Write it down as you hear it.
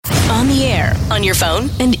on the air, on your phone,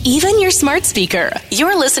 and even your smart speaker.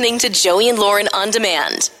 You're listening to Joey and Lauren On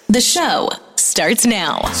Demand. The show starts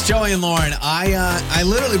now. It's Joey and Lauren. I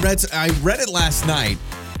literally read it last night.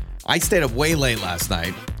 I stayed up way late last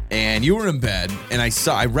night, and you were in bed, and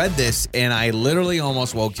I read this, and I literally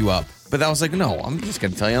almost woke you up. But I was like, no, I'm just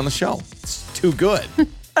going to tell you on the show. It's too good.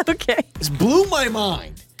 Okay. This blew my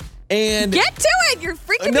mind. And get to it. You're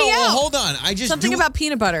freaking me out. Well, hold on. Something about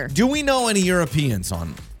peanut butter. Do we know any Europeans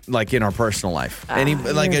in our personal life?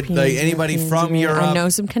 Anybody from Europe? I know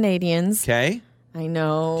some Canadians. Okay. I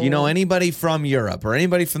know. Do you know anybody from Europe or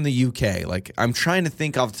anybody from the UK? Like, I'm trying to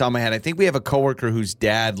think off the top of my head. I think we have a coworker whose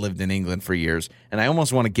dad lived in England for years, and I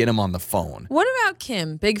almost want to get him on the phone. What about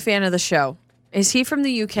Kim? Big fan of the show. Is he from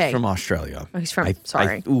the UK? He's from Australia. Oh, he's from.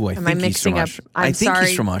 Sorry. Am I mixing up? I think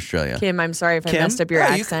he's from Australia. Kim, I'm sorry if I messed up your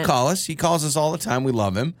accent. You can call us. He calls us all the time. We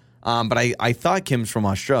love him. But I thought Kim's from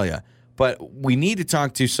Australia. But we need to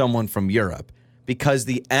talk to someone from Europe because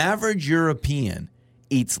the average European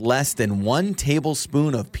eats less than 1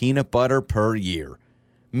 tablespoon of peanut butter per year.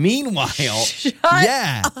 Meanwhile, Shut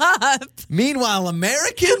up. Meanwhile,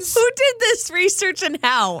 Americans. Who did this research and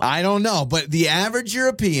how? I don't know, but the average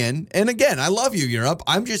European, and again, I love you, Europe.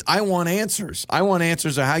 I want answers. I want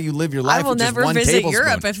answers of how you live your life. I will never visit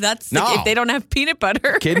Europe if if they don't have peanut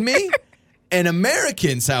butter. Kidding me? And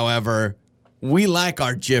Americans, however, we like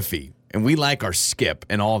our Jiffy and we like our Skip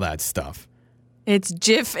and all that stuff. It's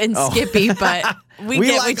Jif and Skippy, but we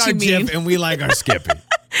get like what our you mean. Jif and we like our Skippy.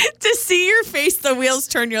 To see your face, the wheels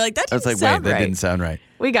turn. You're like, that didn't sound right. That didn't sound right.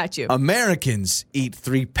 We got you. Americans eat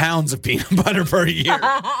 3 pounds of peanut butter per year.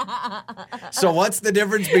 So what's the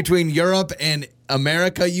difference between Europe and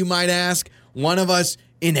America, you might ask? One of us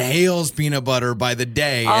inhales peanut butter by the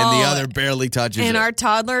day, and the other barely touches it. And our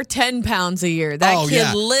toddler, 10 pounds a year. That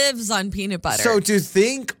kid lives on peanut butter. So to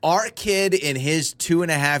think our kid in his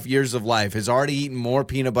 2.5 years of life has already eaten more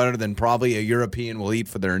peanut butter than probably a European will eat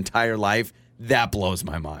for their entire life, that blows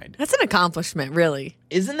my mind. That's an accomplishment, really.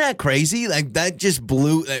 Isn't that crazy? Like, that just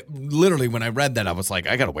blew. Literally, when I read that, I was like,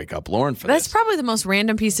 I got to wake up Lauren for this. That's probably the most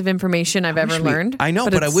random piece of information I've ever learned. I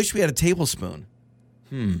know, but I wish we had a tablespoon.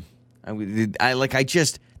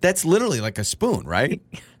 That's literally like a spoon, right?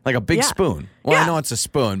 Like a big spoon. Well, I know it's a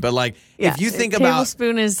spoon, but if you think about... A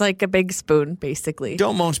tablespoon is like a big spoon, basically.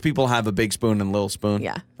 Don't most people have a big spoon and a little spoon?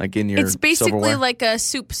 Yeah. Like in your It's basically silverware? like a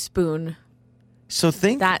soup spoon. So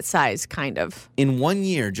think... That size, kind of. In 1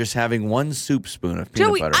 year, just having 1 soup spoon of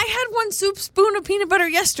peanut butter. Joey, I had 1 soup spoon of peanut butter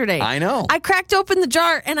yesterday. I know. I cracked open the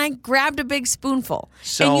jar and I grabbed a big spoonful.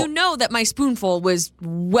 And you know that my spoonful was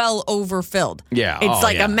well overfilled. Yeah. It's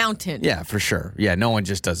a mountain. Yeah, for sure. Yeah, no one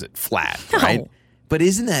just does it flat, No. right? But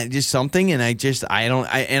isn't that just something? And I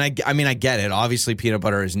get it. Obviously, peanut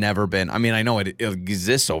butter has never been... I mean, I know it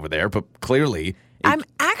exists over there, but clearly... I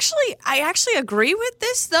actually agree with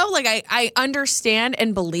this, though. Like, I understand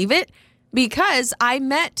and believe it because I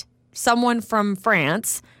met someone from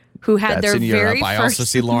France who had That's their in very Europe. first... I also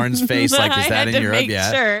see Lauren's face. Like, is that in Europe?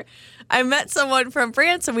 Yeah. Sure. I met someone from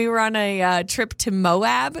France, and we were on a trip to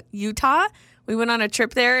Moab, Utah. We went on a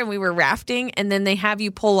trip there, and we were rafting, and then they have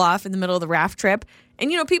you pull off in the middle of the raft trip.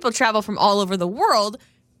 And, people travel from all over the world.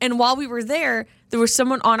 And while we were there was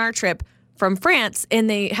someone on our trip from France, and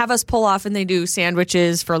they have us pull off, and they do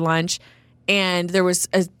sandwiches for lunch. And there was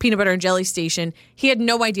a peanut butter and jelly station. He had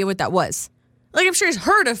no idea what that was. Like, I'm sure he's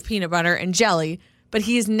heard of peanut butter and jelly, but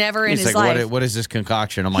he's never in his life. What is this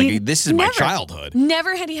concoction? I'm like, this is my childhood.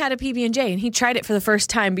 Never had he had a PB&J, and he tried it for the first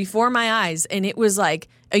time before my eyes, and it was like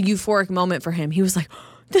a euphoric moment for him. He was like,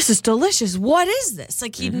 this is delicious. What is this?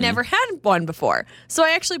 Like, he'd never had one before. So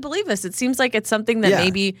I actually believe this. It seems like it's something that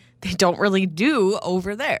maybe they don't really do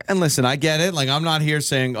over there. And listen, I get it. Like, I'm not here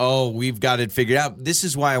saying, oh, we've got it figured out. This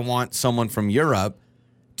is why I want someone from Europe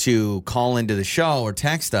to call into the show or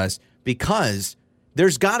text us, because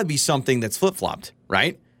there's got to be something that's flip-flopped,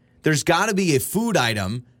 right? There's got to be a food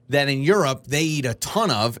item that in Europe they eat a ton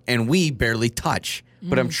of and we barely touch.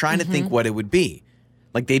 But I'm trying to think what it would be.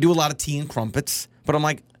 Like, they do a lot of tea and crumpets, but I'm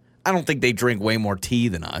like, I don't think they drink way more tea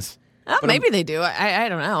than us. Maybe they do. I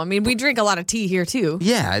don't know. I mean, we drink a lot of tea here, too.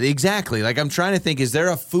 Yeah, exactly. Like, I'm trying to think, is there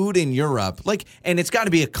a food in Europe? Like, and it's got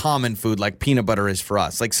to be a common food like peanut butter is for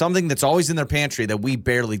us. Like, something that's always in their pantry that we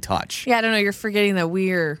barely touch. Yeah, I don't know. You're forgetting that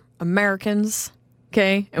we're Americans,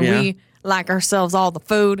 okay? And we like ourselves all the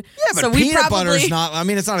food. Yeah, but peanut butter is not, I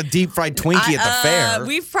mean, it's not a deep-fried Twinkie at the fair.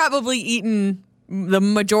 We've probably eaten the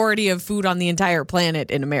majority of food on the entire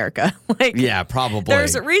planet in America. Yeah, probably.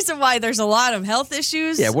 There's a reason why there's a lot of health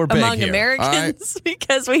issues we're big among here. Americans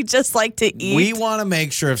because we just like to eat. We want to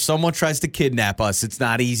make sure if someone tries to kidnap us, it's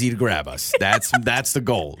not easy to grab us. That's the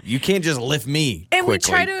goal. You can't just lift me and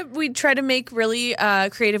quickly. we try to make really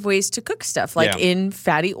creative ways to cook stuff, like in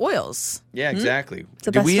fatty oils. Yeah, exactly.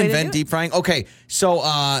 the Did best we way to invent do it. deep frying? Okay,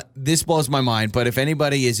 so this blows my mind, but if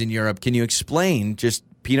anybody is in Europe, can you explain just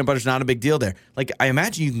peanut butter's not a big deal there? Like, I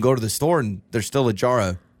imagine you can go to the store and there's still a jar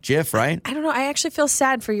of Jif, right? I don't know. I actually feel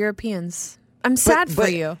sad for Europeans. I'm sad for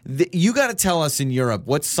you. You got to tell us in Europe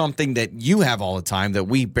what's something that you have all the time that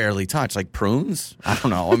we barely touch, like prunes. I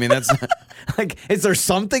don't know. I mean, that's like, is there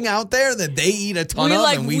something out there that they eat a ton We of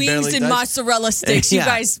like and we wings barely and touch? mozzarella sticks. Yeah. You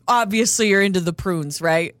guys obviously are into the prunes,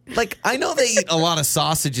 right? Like, I know they eat a lot of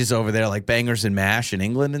sausages over there, like bangers and mash in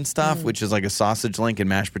England and stuff, which is like a sausage link and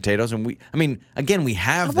mashed potatoes. And we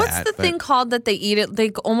have What's that. the thing called that they eat it?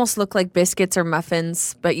 They almost look like biscuits or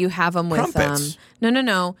muffins, but you have them with Crumpets.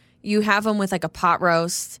 No. You have them with like a pot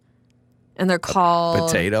roast, and they're called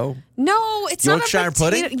Potato? No, it's Yorkshire not a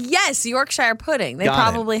potato. pudding? Yes, Yorkshire pudding. They Got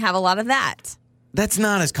it. probably have a lot of that. That's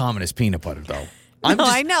not as common as peanut butter, though. I know.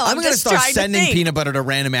 I'm I'm going to just start trying to sending think. peanut butter to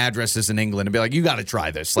random addresses in England and be like, you got to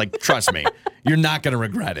try this. Like, trust me, you're not going to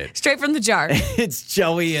regret it. Straight from the jar. It's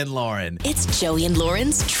Joey and Lauren. It's Joey and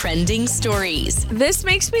Lauren's trending stories. This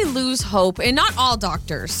makes me lose hope, and not all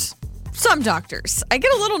doctors. Some doctors. I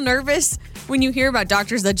get a little nervous when you hear about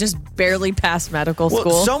doctors that just barely pass medical Well,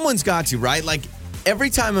 school. someone's got to, right? Like, every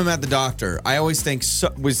time I'm at the doctor, I always think,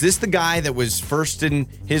 was this the guy that was first in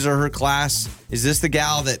his or her class? Is this the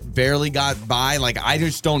gal that barely got by? Like, I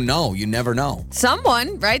just don't know. You never know.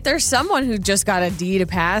 Someone, right? There's someone who just got a D to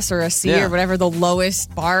pass or a C Yeah. or whatever the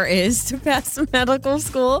lowest bar is to pass medical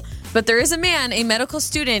school. But there is a man, a medical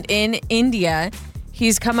student in India.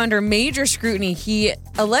 He's come under major scrutiny. He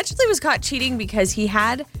allegedly was caught cheating because he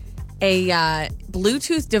had a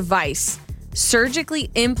Bluetooth device surgically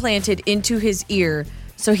implanted into his ear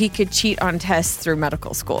so he could cheat on tests through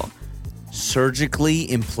medical school. Surgically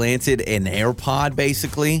implanted an AirPod,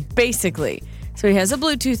 basically? Basically. So he has a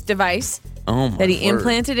Bluetooth device Oh, my that he word.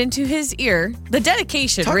 implanted into his ear. The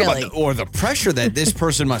dedication, Talk really. about the pressure that this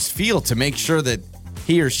person must feel to make sure that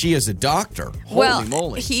he or she is a doctor. Holy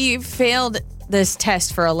moly. He failed this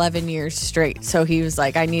test for 11 years straight. So he was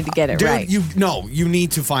like, I need to get it Dude, right. you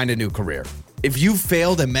need to find a new career. If you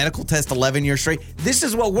failed a medical test 11 years straight, this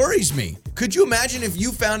is what worries me. Could you imagine if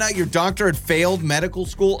you found out your doctor had failed medical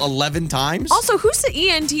school 11 times? Also, who's the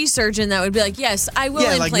ENT surgeon that would be like, yes, I will Yeah,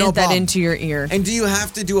 like, implant no that problem. into your ear? And do you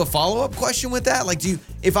have to do a follow-up question with that? Like,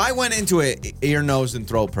 if I went into a ear, nose, and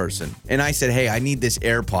throat person and I said, hey, I need this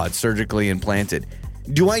AirPod surgically implanted,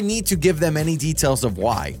 do I need to give them any details of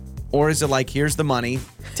why? Or is it like, here's the money,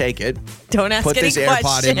 take it, Don't ask put any this AirPod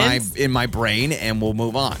questions. in my brain, and we'll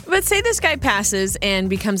move on? But say this guy passes and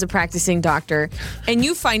becomes a practicing doctor, and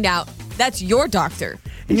you find out that's your doctor.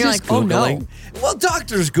 And you're like, Just oh, no. Googling. Well,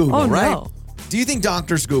 doctors Google, Oh, right? no. Do you think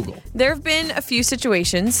doctors Google? There have been a few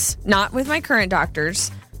situations, not with my current doctors,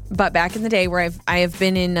 but back in the day where I have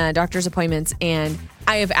been in doctor's appointments and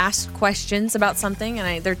I have asked questions about something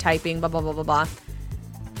and they're typing, blah, blah, blah, blah, blah.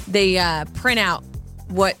 They print out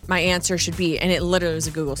what my answer should be, and it literally was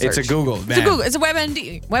a Google search. It's a Google, It's man. a Google. It's a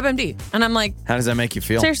WebMD. And I'm like, How does that make you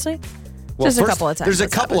feel? seriously? Well, Just a first, couple of times. There's a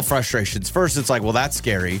that's couple of happened. frustrations. First, it's like, well, that's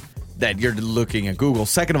scary that you're looking at Google.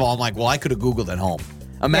 Second of all, I'm like, well, I could have Googled at home.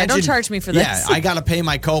 Imagine, don't charge me for this. Yeah, I got to pay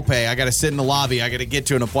my copay. I got to sit in the lobby. I got to get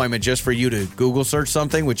to an appointment just for you to Google search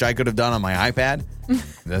something, which I could have done on my iPad.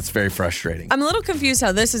 That's very frustrating. I'm a little confused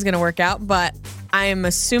how this is going to work out, but I am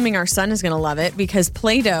assuming our son is going to love it because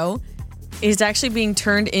Play-Doh is actually being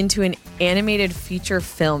turned into an animated feature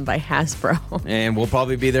film by Hasbro. And we'll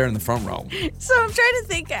probably be there in the front row. So I'm trying to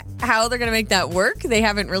think how they're going to make that work. They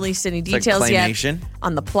haven't released any like details yet claymation?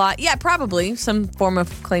 on the plot. Yeah, probably some form of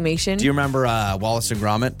claymation. Do you remember Wallace and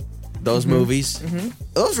Gromit? Those movies? Mm-hmm.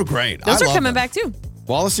 Those were great. Those I are love coming them. back too.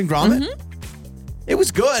 Wallace and Gromit? It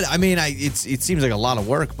was good. I mean, it seems like a lot of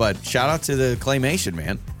work, but shout out to the claymation,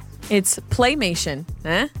 man. It's Playmation.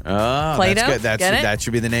 Huh? Oh, Play-Doh? that's good. Get it? That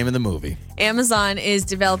should be the name of the movie. Amazon is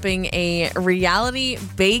developing a reality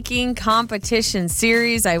baking competition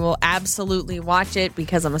series. I will absolutely watch it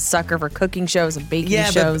because I'm a sucker for cooking shows and baking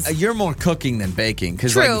shows. But you're more cooking than baking.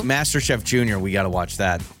 Because True. like MasterChef Junior, we got to watch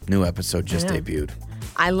that. New episode just debuted.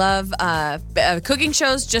 I love cooking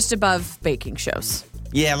shows just above baking shows.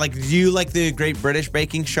 Yeah, like, do you like the Great British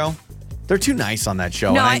Baking Show? They're too nice on that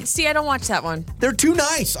show. No, and I don't watch that one. they're too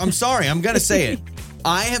nice. I'm sorry. I'm going to say it.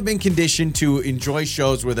 I have been conditioned to enjoy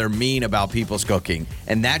shows where they're mean about people's cooking.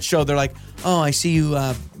 And that show, they're like, oh, I see you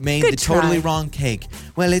made Good the totally try. wrong cake.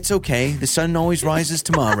 Well, it's okay. The sun always rises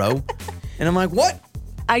tomorrow. And I'm like, what?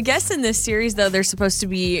 I guess in this series, though, they're supposed to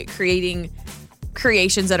be creating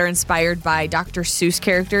creations that are inspired by Dr. Seuss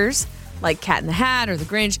characters like Cat in the Hat or The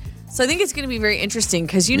Grinch. So I think it's going to be very interesting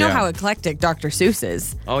because you know Yeah. how eclectic Dr. Seuss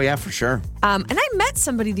is. Oh, yeah, for sure. And I met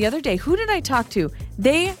somebody the other day. Who did I talk to?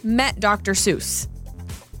 They met Dr. Seuss.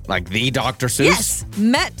 Like the Dr. Seuss? Yes,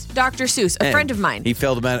 met Dr. Seuss, a Man, friend of mine. He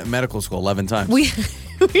failed medical school 11 times. We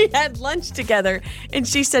had lunch together, and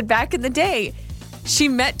she said back in the day, she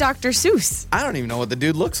met Dr. Seuss. I don't even know what the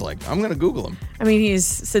dude looks like. I'm going to Google him. I mean, he's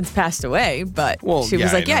since passed away, but Well, she yeah,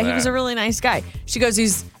 was like, I know yeah, he that. was a really nice guy. She goes,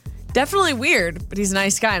 he's definitely weird, but he's a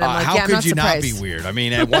nice guy. And I'm like, how yeah, I'm could not you surprised. not be weird? I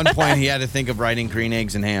mean, at one point he had to think of writing green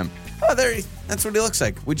eggs and ham. Oh, that's what he looks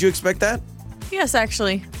like. Would you expect that? Yes,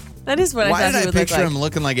 actually. That is what Why I thought did he I would look picture like. him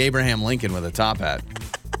looking like Abraham Lincoln with a top hat?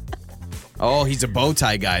 Oh, he's a bow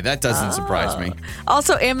tie guy. That doesn't surprise me.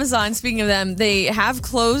 Also, Amazon, speaking of them, they have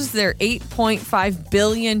closed their $8.5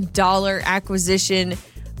 billion acquisition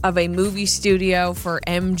of a movie studio for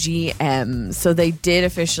MGM. So they did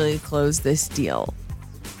officially close this deal.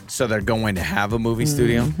 So they're going to have a movie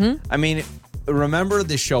studio? Mm-hmm. I mean, remember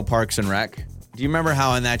the show Parks and Rec? Do you remember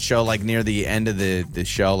how in that show, like near the end of the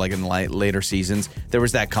show, like in the later seasons, there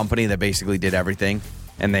was that company that basically did everything?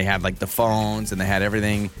 And they had like the phones and they had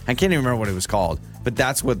everything. I can't even remember what it was called, but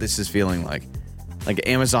that's what this is feeling like. Like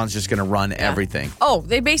Amazon's just going to run everything. Oh,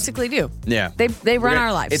 they basically do. Yeah. They run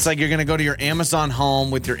our lives. It's like you're going to go to your Amazon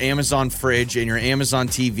home with your Amazon fridge and your Amazon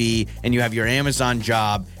TV, and you have your Amazon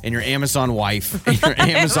job and your Amazon wife and your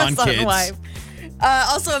Amazon kids. wife.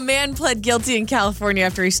 Also, a man pled guilty in California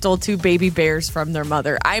after he stole 2 baby bears from their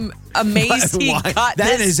mother. I'm amazed he Why? got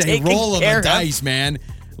That this is a taken roll of care the dice, man.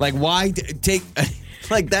 Like, why take...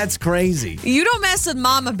 Like, that's crazy. You don't mess with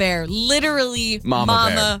Mama Bear. Literally,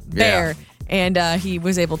 Mama Bear. Bear. And he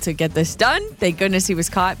was able to get this done. Thank goodness he was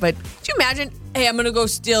caught. But could you imagine, hey, I'm going to go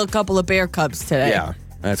steal a couple of bear cubs today? Yeah,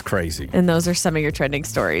 that's crazy. And those are some of your trending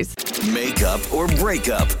stories. Makeup or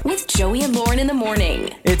breakup. With Joey and Lauren in the morning.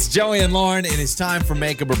 It's Joey and Lauren. It is time for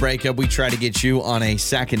Makeup or Breakup. We try to get you on a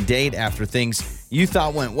second date after things you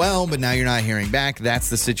thought went well, but now you're not hearing back. That's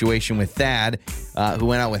the situation with Thad, who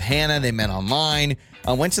went out with Hannah. They met online.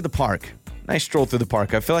 Went to the park. Nice stroll through the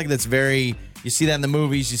park. I feel like that's very... You see that in the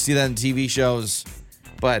movies. You see that in TV shows.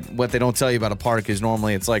 But what they don't tell you about a park is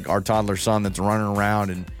normally it's like our toddler son that's running around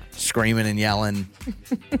and screaming and yelling.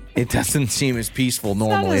 It doesn't seem as peaceful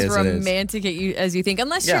normally Not as as it is. romantic as you think,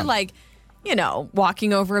 unless Yeah. you're like, you know,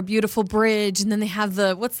 walking over a beautiful bridge, and then they have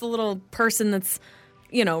what's the little person that's,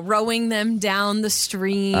 you know, rowing them down the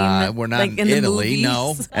stream. We're not like in the Italy, movies.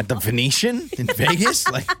 no. At the Venetian in Vegas,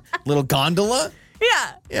 like little gondola.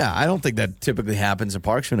 Yeah. Yeah, I don't think that typically happens in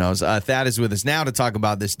parks. Who knows? Thad is with us now to talk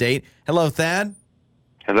about this date. Hello, Thad.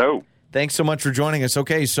 Hello. Thanks so much for joining us.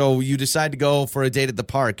 Okay, so you decide to go for a date at the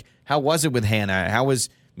park. How was it with Hannah? How was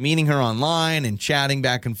meeting her online and chatting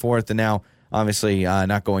back and forth, and now obviously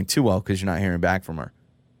not going too well because you're not hearing back from her?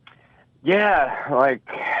 Yeah, like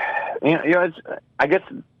it's, I guess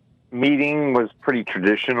meeting was pretty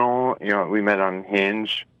traditional. You know, we met on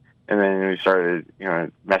Hinge, and then we started,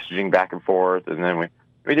 messaging back and forth, and then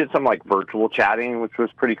we did some like virtual chatting, which was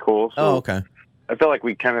pretty cool. So Oh, okay. I feel like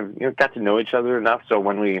we kind of got to know each other enough. So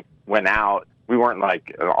when we went out, we weren't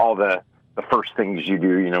like all the first things you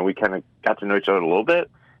do. We kind of got to know each other a little bit,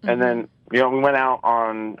 and then we went out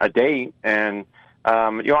on a date, and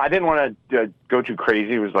I didn't want to go too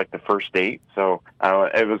crazy. It was like the first date, so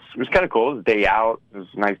it was kind of cool. It was a day out. It was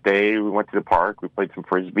a nice day. We went to the park. We played some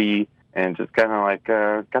frisbee, and just kind of like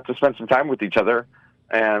got to spend some time with each other.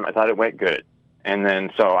 And I thought it went good. And then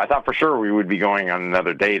so I thought for sure we would be going on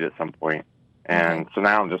another date at some point. And so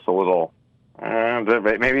now I'm just a little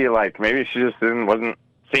maybe she just wasn't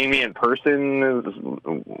seeing me in person.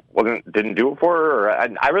 Didn't do it for her. Or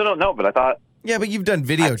I really don't know. But I thought. Yeah, but you've done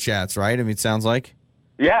video chats, right? I mean, it sounds like.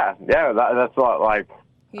 Yeah, that's a lot like.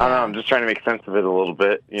 Yeah. I don't know. I'm just trying to make sense of it a little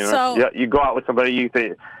bit. So- yeah, you go out with somebody, you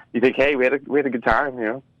think, hey, we had a good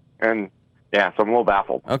time, and yeah, so I'm a little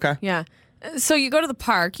baffled. Okay. Yeah. So you go to the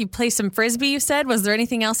park, you play some frisbee, you said. Was there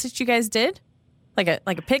anything else that you guys did? Like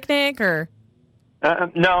a picnic or?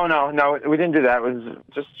 No, we didn't do that. It was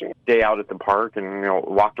just a day out at the park and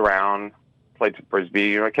walked around, played some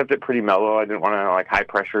frisbee. I kept it pretty mellow. I didn't want to like high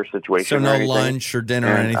pressure situation. So or no anything. lunch or dinner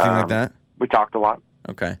or And, anything like that? We talked a lot.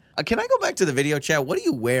 Okay. Can I go back to the video chat? What do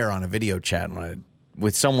you wear on a video chat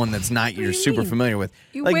with someone that's not you're you super mean? familiar with.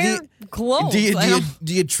 You Like, wear clothes.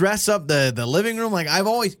 Do you dress up the living room? Like I've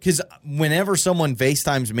always, because whenever someone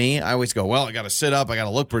FaceTimes me, I always go, well, I got to sit up, I got to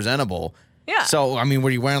look presentable. Yeah. So I mean, were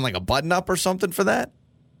you wearing like a button up or something for that?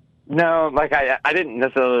 No, like I didn't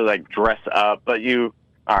necessarily like dress up, but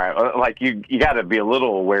all right, like you got to be a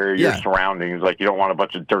little aware of your surroundings. Like you don't want a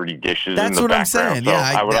bunch of dirty dishes That's in the what I'm background. saying. So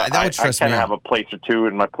Yeah, I would stress me kind of out. have a place or two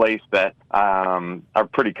in my place that are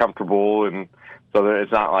pretty comfortable, and so that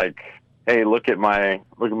it's not like, hey, look at my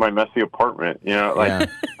messy apartment. You know, like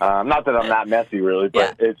not that I'm that messy really,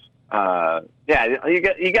 but it's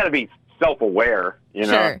you got to be self-aware, you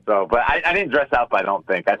know. Sure. So, but I didn't dress up. I don't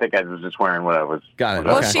think. I think I was just wearing what I was. Got it. what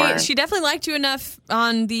I Well, was wearing. she definitely liked you enough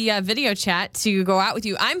on the video chat to go out with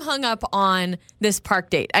you. I'm hung up on this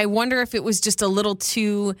park date. I wonder if it was just a little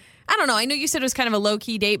too, I don't know. I know you said it was kind of a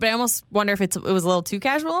low-key date, but I almost wonder if it was a little too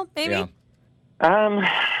casual, maybe?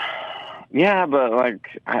 Yeah. Yeah, but like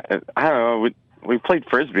I don't know. We played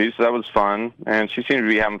frisbee, so that was fun, and she seemed to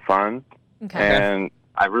be having fun. Okay. And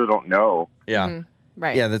I really don't know. Yeah.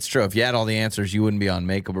 Right. Yeah, that's true. If you had all the answers, you wouldn't be on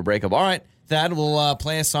Makeup or Breakup. All right, Thad, we'll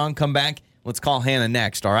play a song, come back. Let's call Hannah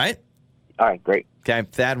next, all right? All right, great. Okay,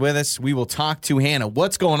 Thad with us. We will talk to Hannah.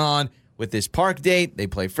 What's going on with this park date? They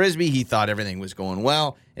play Frisbee. He thought everything was going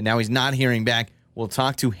well, and now he's not hearing back. We'll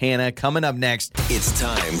talk to Hannah coming up next. It's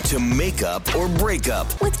time to make up or break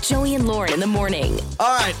up. With Joey and Lauren in the morning.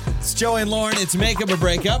 All right, it's Joey and Lauren. It's Makeup or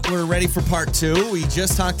Breakup. We're ready for part 2. We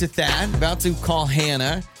just talked to Thad, about to call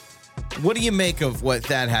Hannah. What do you make of what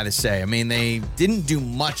Thad had to say? I mean, they didn't do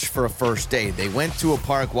much for a first date. They went to a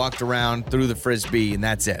park, walked around, threw the Frisbee, and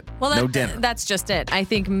that's it. Well, no dinner. That's just it. I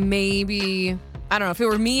think maybe, I don't know, if it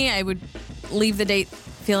were me, I would leave the date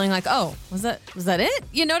feeling like, oh, was that it?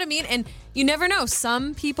 You know what I mean? And you never know.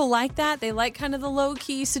 Some people like that. They like kind of the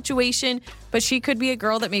low-key situation, but she could be a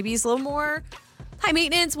girl that maybe is a little more high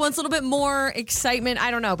maintenance, wants a little bit more excitement.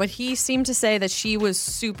 I don't know. But he seemed to say that she was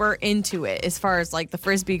super into it as far as like the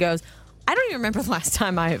Frisbee goes. I don't even remember the last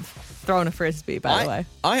time I've thrown a Frisbee, by the way.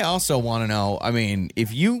 I also want to know, I mean,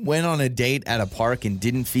 if you went on a date at a park and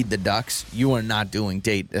didn't feed the ducks, you are not doing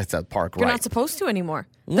date at the park, You're right? not supposed to anymore.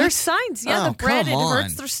 What? There's signs. Yeah, Oh, the bread, it come on.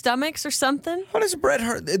 hurts their stomachs or something. How does bread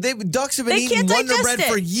hurt? Ducks have been They eating can't Wonder digest Bread it.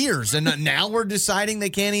 for years, and now we're deciding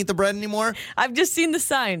they can't eat the bread anymore? I've just seen the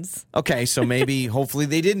signs. Okay, so maybe, hopefully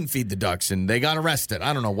they didn't feed the ducks and they got arrested.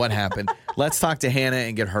 I don't know what happened. Let's talk to Hannah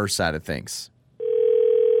and get her side of things.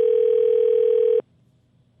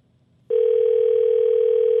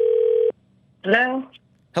 Hello?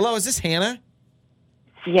 Hello, is this Hannah?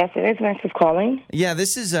 Yes, it is. Max is calling. Yeah,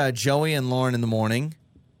 this is Joey and Lauren in the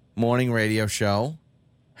morning radio show.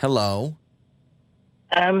 Hello.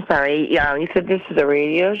 I'm sorry. Yeah, you said this is a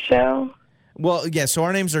radio show? Well, yeah, so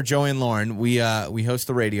our names are Joey and Lauren. We host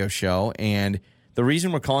the radio show, and the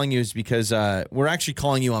reason we're calling you is because we're actually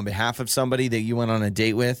calling you on behalf of somebody that you went on a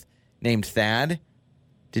date with named Thad.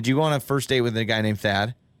 Did you go on a first date with a guy named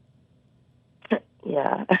Thad?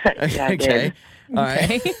 Yeah. Yeah, I Okay. did. All right.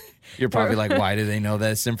 Okay. You're probably like, why do they know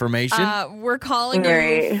this information? We're calling you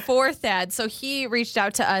Right. for Thad. So he reached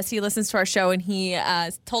out to us. He listens to our show, and he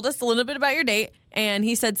told us a little bit about your date. And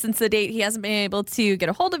he said since the date, he hasn't been able to get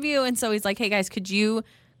a hold of you. And so he's like, hey, guys, could you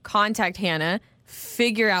contact Hannah,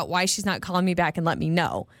 figure out why she's not calling me back, and let me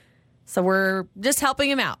know. So we're just helping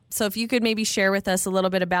him out. So if you could maybe share with us a little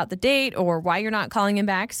bit about the date or why you're not calling him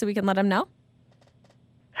back so we can let him know.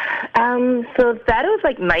 So that was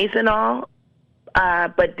like nice and all,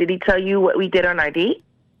 but did he tell you what we did on our date?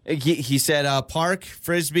 He said park,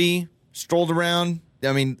 Frisbee, strolled around.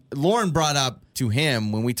 I mean, Lauren brought up to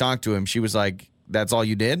him when we talked to him, she was like, that's all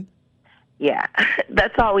you did? Yeah,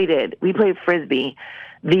 that's all we did. We played Frisbee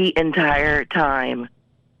the entire time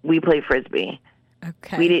we played Frisbee.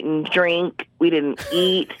 Okay. We didn't drink. We didn't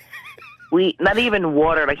eat. Not even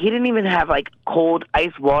water. Like, he didn't even have, like, cold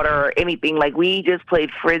ice water or anything. Like, we just played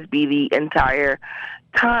Frisbee the entire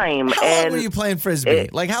time. How long were you playing Frisbee?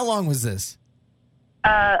 Like, how long was this?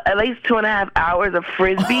 At least 2.5 hours of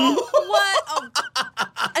Frisbee. What? Oh,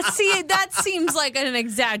 see, that seems like an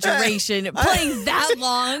exaggeration. Playing that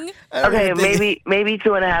long? Okay, maybe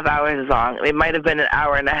 2.5 hours is long. It might have been an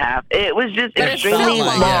hour and a half. It was just But it extremely felt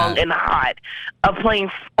like, long yeah. and hot of playing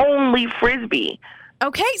only Frisbee.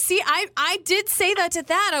 Okay, see, I did say that to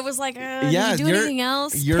that. I was like, did you do anything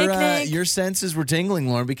else? Your Picnic? your senses were tingling,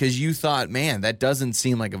 Lauren, because you thought, man, that doesn't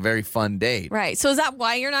seem like a very fun date. Right. So is that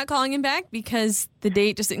why you're not calling him back? Because the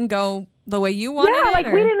date just didn't go the way you wanted Yeah, it? like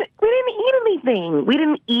or- we didn't eat anything. We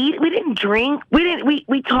didn't eat. We didn't drink.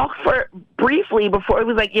 We talked for briefly before it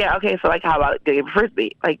was like, yeah, okay, so like how about the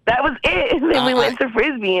Frisbee? Like that was it. And then we went to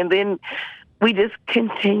Frisbee, and then we just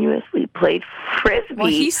continuously played Frisbee. Well,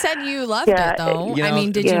 he said you loved Yeah, it, though. you I know,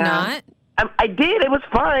 mean, did you yeah. not? I did. It was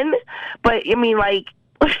fun. But, I mean, like,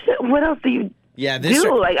 what else do you Yeah, this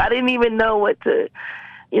do? Like, I didn't even know what to,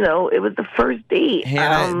 it was the first date.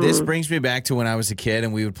 Hannah, this brings me back to when I was a kid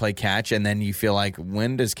and we would play catch, and then you feel like,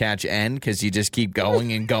 when does catch end? Because you just keep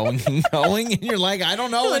going and going and going, and you're like, I don't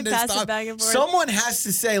know when to Pass it stop. back and forth. Someone has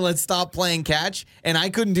to say, let's stop playing catch, and I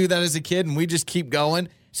couldn't do that as a kid, and we just keep going.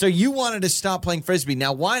 So you wanted to stop playing Frisbee.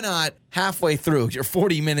 Now, why not halfway through? You're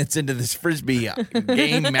 40 minutes into this Frisbee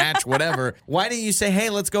game, match, whatever. Why didn't you say, hey,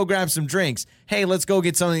 let's go grab some drinks? Hey, let's go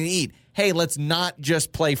get something to eat. Hey, let's not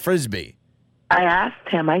just play Frisbee. I asked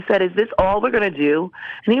him, I said, is this all we're going to do?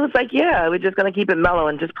 And he was like, yeah, we're just going to keep it mellow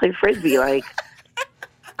and just play Frisbee. Like,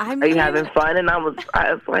 I mean, are you having fun? And I was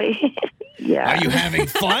like, yeah. Are you having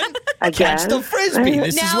fun? I Catch the guess. Frisbee.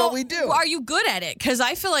 This is now, what we do. Are you good at it? Because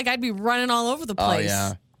I feel like I'd be running all over the Oh, place.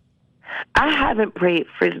 yeah. I haven't played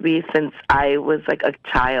Frisbee since I was like a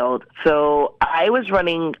child. So I was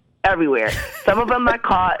running everywhere. Some of them I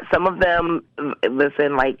caught. Some of them,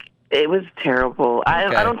 listen, like, it was terrible. Okay.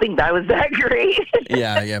 I don't think that was that great.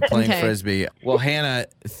 Yeah, playing Okay. Frisbee. Well, Hannah,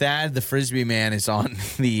 Thad, the Frisbee man, is on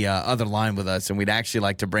the other line with us, and we'd actually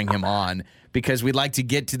like to bring him on because we'd like to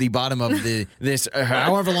get to the bottom of this,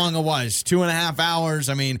 however long it was, 2.5 hours.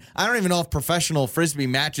 I mean, I don't even know if professional Frisbee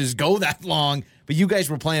matches go that long, but you guys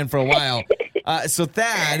were playing for a while. So,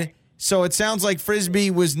 Thad, so it sounds like Frisbee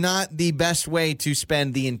was not the best way to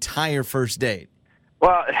spend the entire first date.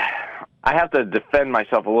 Well, I have to defend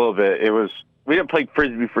myself a little bit. We didn't play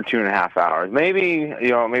Frisbee for 2.5 hours. Maybe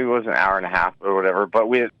it was an hour and a half or whatever. But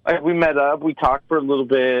we met up, we talked for a little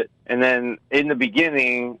bit, and then in the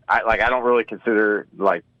beginning, I don't really consider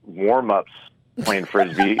like warm-ups playing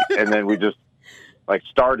Frisbee, and then we just like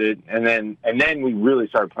started, and then we really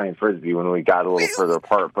started playing Frisbee when we got a little further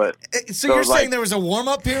apart. But So you're saying there was a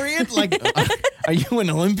warm-up period? Like, are you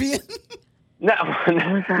an Olympian? no,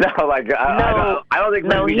 like I don't think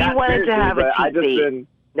No, we'd be he that wanted to seriously, have a but I cheap just date. been.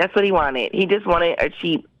 That's what he wanted. He just wanted a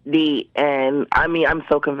cheap date, and I mean, I'm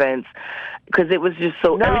so convinced because it was just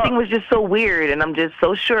everything was just so weird, and I'm just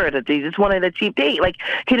so sure that they just wanted a cheap date. Like,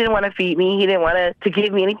 he didn't want to feed me, he didn't want to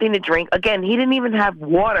give me anything to drink. Again, he didn't even have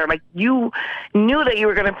water. Like, you knew that you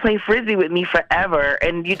were going to play Frisbee with me forever,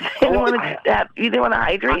 and you didn't want to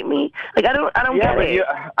hydrate me. Like, I don't Yeah, get but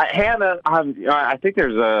it. Hannah, I think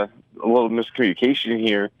there's a little miscommunication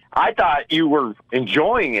here. I thought you were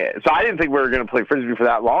enjoying it, so I didn't think we were going to play Frisbee for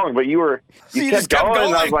that long. But you just kept kept going, and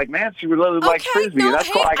I going. was like, man, she really likes Okay, Frisbee. no, That's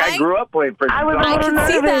hey, cool. Like, I grew up playing Frisbee. I was a I little can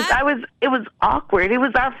see nervous. that. It was awkward. It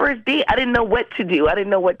was our first date. I didn't know what to do. I didn't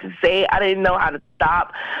know what to say. I didn't know how to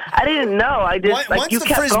stop. I didn't know. I just Once you the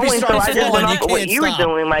kept Frisbee going, so starts I just flowing, went you off of what can't you were stop.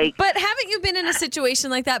 doing. Like, But haven't you been in a situation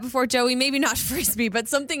like that before, Joey? Maybe not Frisbee, but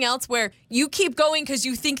something else where you keep going because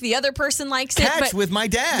you think the other person likes it. Catch But, with my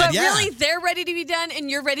dad, but yeah. really, they're ready to be done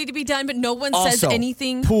and you're ready to be done, but no one says Also,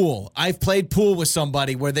 anything. pool. I've played pool with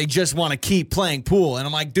somebody where they just want to keep playing pool, and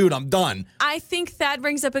I'm like, dude, I'm done. I think Thad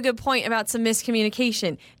brings up a good point about some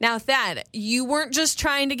miscommunication. Now, Thad, you weren't just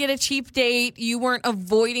trying to get a cheap date. You weren't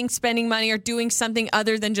avoiding spending money or doing something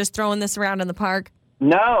other than just throwing this around in the park.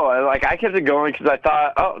 No, like I kept it going because I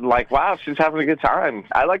thought, wow, she's having a good time.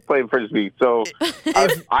 I like playing Frisbee, so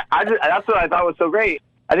that's what I thought was so great.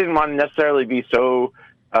 I didn't want to necessarily be so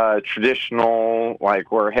traditional,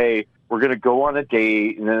 like where, hey, we're going to go on a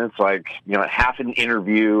date, and then it's like, half an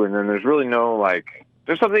interview, and then there's really no, like,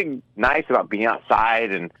 there's something nice about being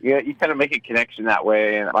outside, and you kind of make a connection that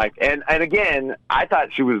way. And and again, I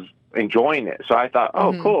thought she was enjoying it, so I thought,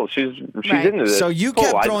 cool, she's Right. into this. So you Cool.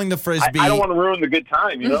 kept throwing the Frisbee. I don't want to ruin the good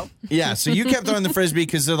time, Yeah, so you kept throwing the Frisbee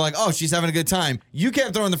because they're like, oh, she's having a good time. You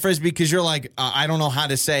kept throwing the Frisbee because you're like, I don't know how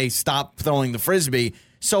to say stop throwing the Frisbee.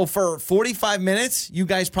 So for 45 minutes, you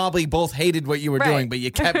guys probably both hated what you were Right. doing, but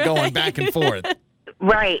you kept going back and forth.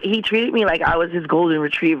 right? He treated me like I was his golden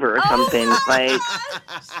retriever or something. Like,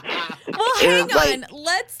 Well, It hang was like on.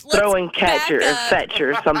 Let's throwing catch back or up. fetch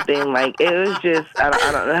or something. Like, it was just, I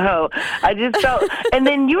don't know. I just felt, and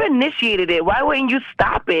then you initiated it. Why wouldn't you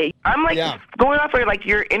stop it? I'm like going off for like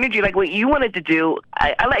your energy, like what you wanted to do.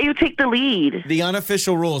 I let you take the lead. The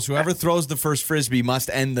unofficial rules, whoever throws the first Frisbee must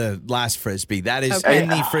end the last Frisbee. That is Okay. in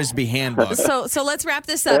the Frisbee handbook. So let's wrap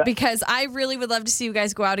this up because I really would love to see you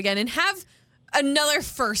guys go out again and have another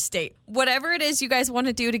first date. Whatever it is you guys want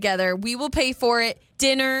to do together, we will pay for it.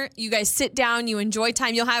 Dinner, you guys sit down, you enjoy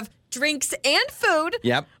time. You'll have drinks and food.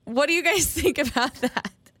 Yep. What do you guys think about that?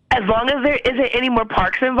 As long as there isn't any more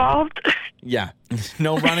parks involved, Yeah.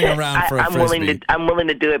 No running around for a I'm Frisbee. willing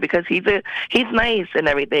to do it because he's nice and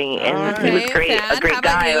everything, and he was Okay, great, Thad, a great how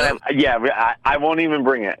about guy. you? Yeah, I won't even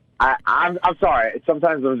bring it. I'm sorry.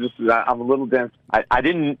 Sometimes I'm a little dense. I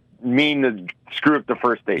didn't mean to screw up the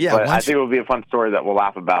first date, Yeah, but I once- think it will be a fun story that we'll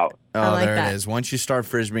laugh about. Oh, like there that. it is. Once you start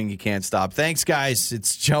frisbeeing, you can't stop. Thanks, guys.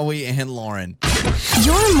 It's Joey and Lauren.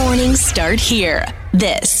 Your mornings start here.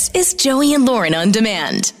 This is Joey and Lauren on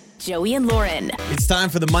demand. Joey and Lauren. It's time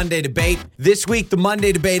for the Monday debate. This week, the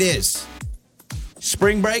Monday debate is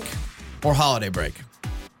spring break or holiday break?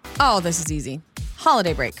 Oh, this is easy.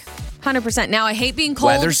 Holiday break. 100%. Now, I hate being cold.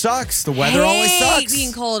 Weather sucks. The weather always I hate sucks.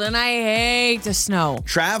 being cold, and I hate the snow.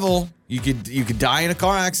 Travel, you could die in a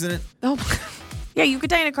car accident. Oh, yeah, you could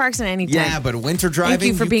die in a car accident anytime. Yeah, but winter driving.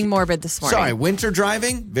 Thank you for being morbid this morning. Sorry, winter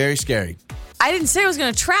driving, very scary. I didn't say I was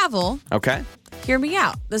going to travel. Okay. Hear me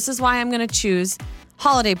out. This is why I'm going to choose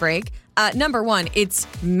holiday break. Number one, it's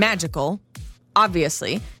magical,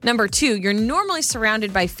 obviously. Number two, you're normally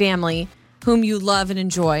surrounded by family whom you love and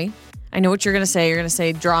enjoy. I know what you're going to say. You're going to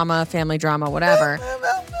say drama, family drama, whatever.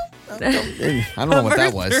 I don't know what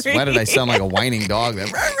that was. Number Why did I sound like a whining dog?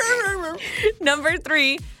 Number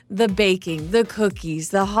three, the baking, the cookies,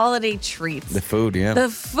 the holiday treats. The food, yeah. The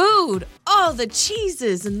food, oh, the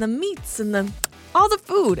cheeses and the meats and all the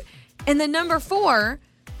food. And then number four,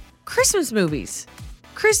 Christmas movies,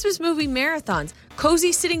 Christmas movie marathons,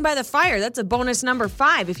 cozy sitting by the fire. That's a bonus number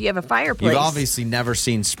 5 if you have a fireplace. You've obviously never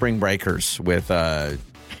seen Spring Breakers with,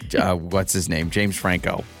 what's his name? James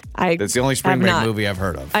Franco. That's the only Spring Break movie I've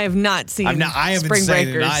heard of. I have not seen I haven't Spring seen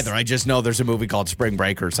Breakers. it either. I just know there's a movie called Spring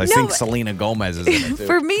Breakers. I think Selena Gomez is in it too.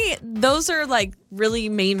 For me, those are like really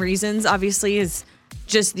main reasons, obviously, is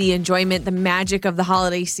just the enjoyment, the magic of the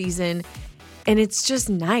holiday season. And it's just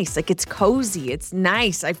nice. Like, it's cozy. It's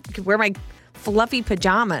nice. I could wear my fluffy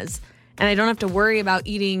pajamas and I don't have to worry about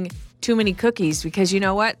eating too many cookies because you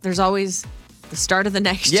know what? There's always the start of the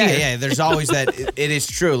next year. Yeah, there's always that. It is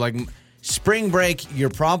true. Like spring break,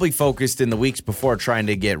 you're probably focused in the weeks before trying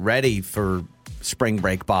to get ready for spring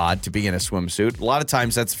break bod to be in a swimsuit. A lot of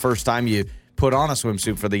times that's the first time you put on a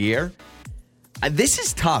swimsuit for the year. This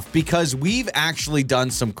is tough because we've actually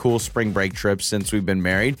done some cool spring break trips since we've been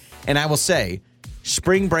married. And I will say,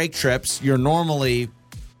 spring break trips, you're normally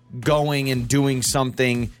going and doing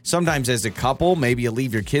something, sometimes as a couple, maybe you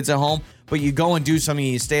leave your kids at home, but you go and do something,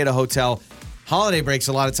 you stay at a hotel. Holiday breaks,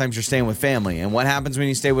 a lot of times you're staying with family. And what happens when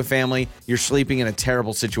you stay with family? You're sleeping in a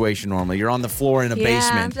terrible situation normally. You're on the floor in a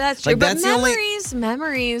basement. That's true. Like, But that's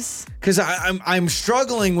memories. Because I'm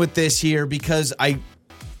struggling with this here because I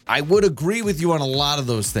would agree with you on a lot of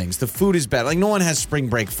those things. The food is bad. Like, no one has spring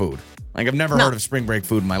break food. Like, I've never heard of spring break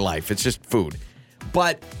food in my life. It's just food.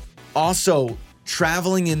 But also,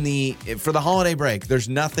 traveling for the holiday break, there's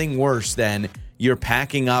nothing worse than you're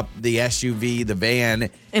packing up the SUV, the van,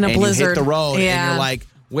 In a and blizzard. you hit the road, and Yeah. you're like,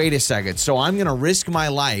 wait a second. So I'm going to risk my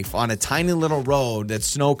life on a tiny little road that's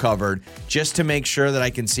snow-covered just to make sure that I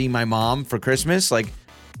can see my mom for Christmas? Like,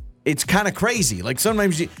 it's kind of crazy. Like,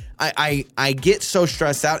 sometimes I get so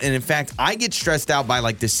stressed out. And in fact, I get stressed out by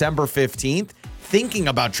like December 15th, thinking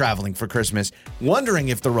about traveling for Christmas, wondering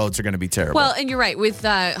if the roads are going to be terrible. Well, and you're right. With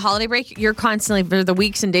holiday break, you're constantly, for the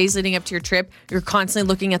weeks and days leading up to your trip, you're constantly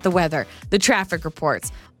looking at the weather, the traffic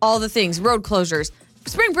reports, all the things, road closures.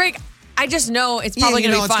 Spring break, I just know it's probably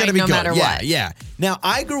going to be fine no matter what. Yeah. Now,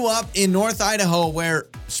 I grew up in North Idaho where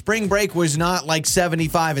spring break was not like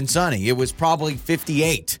 75 and sunny. It was probably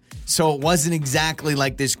 58. So it wasn't exactly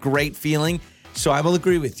like this great feeling. So I will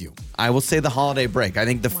agree with you. I will say the holiday break. I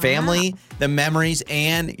think the family, the memories,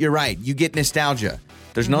 and you're right, you get nostalgia.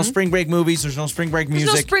 There's no spring break movies. There's no spring break music.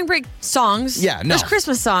 There's no spring break songs. Yeah, no. There's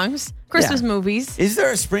Christmas songs, Christmas Yeah. movies. Is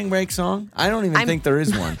there a spring break song? I don't even think there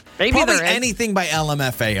is one. Maybe Probably there is. anything by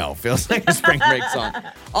LMFAO feels like a spring break song.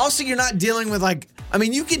 Also, you're not dealing with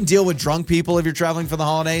you can deal with drunk people if you're traveling for the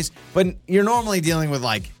holidays, but you're normally dealing with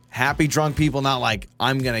happy drunk people, not like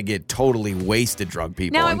I'm going to get totally wasted drunk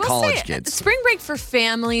people Now, I and will college say, kids. spring break for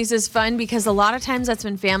families is fun because a lot of times that's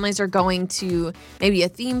when families are going to maybe a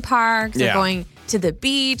theme park, they're Yeah. going to the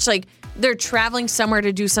beach, like they're traveling somewhere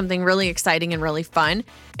to do something really exciting and really fun.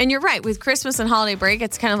 And you're right, with Christmas and holiday break,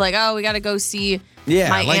 it's kind of like, oh, we got to go see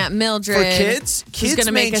my Aunt Mildred. For kids who's going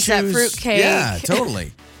to make us that fruit cake. Yeah,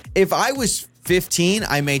 totally. If I was 15,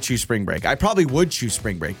 I may choose spring break. I probably would choose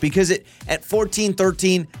spring break because at 14,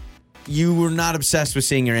 13, you were not obsessed with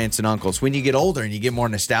seeing your aunts and uncles. When you get older and you get more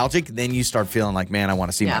nostalgic, then you start feeling like, man, I want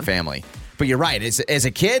to see my family. But you're right. As a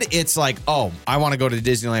kid, it's like, oh, I want to go to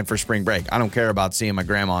Disneyland for spring break. I don't care about seeing my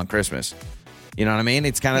grandma on Christmas. You know what I mean?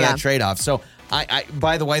 It's kind of that trade-off. So, I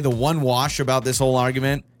by the way, the one wash about this whole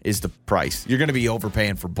argument is the price. You're going to be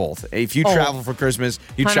overpaying for both. If you travel for Christmas,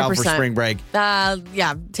 you travel for 100%. spring break.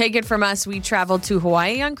 Yeah, take it from us. We traveled to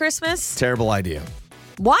Hawaii on Christmas. Terrible idea.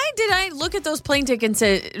 Why did I look at those plane tickets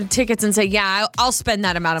and say, yeah, I'll spend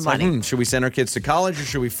that amount of money? Should we send our kids to college or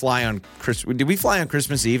should we fly on Christmas? Did we fly on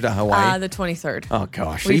Christmas Eve to Hawaii? The 23rd. Oh,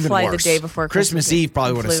 gosh. We even fly worse. the day before Christmas Eve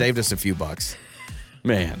probably would have saved us a few bucks.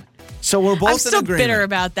 Man. So we're both I'm in still agreement. bitter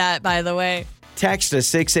about that, by the way. Text us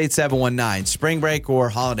 68719. Spring break or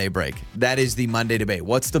holiday break? That is the Monday debate.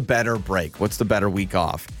 What's the better break? What's the better week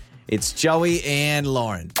off? It's Joey and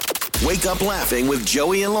Lauren. Wake up laughing with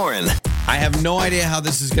Joey and Lauren. I have no idea how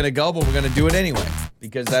this is going to go, but we're going to do it anyway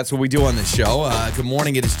because that's what we do on this show. Good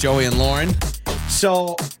morning. It is Joey and Lauren.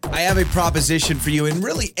 So I have a proposition for you, and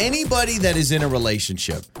really anybody that is in a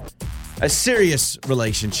relationship, a serious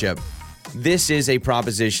relationship. This is a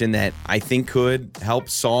proposition that I think could help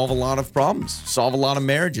solve a lot of problems, solve a lot of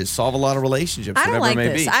marriages, solve a lot of relationships, I don't whatever like it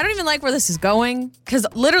may this. be. I don't even like where this is going because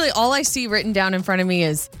literally all I see written down in front of me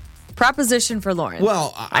is proposition for Lauren.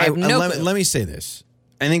 Well, I have no clue. let me say this.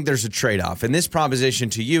 I think there's a trade-off. And this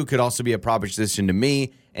proposition to you could also be a proposition to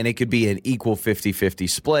me, and it could be an equal 50-50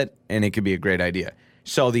 split, and it could be a great idea.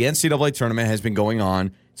 So the NCAA tournament has been going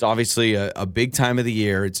on. It's obviously a big time of the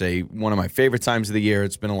year. It's one of my favorite times of the year.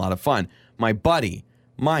 It's been a lot of fun. My buddy,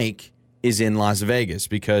 Mike, is in Las Vegas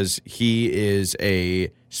because he is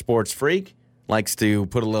a sports freak, likes to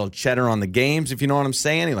put a little cheddar on the games, if you know what I'm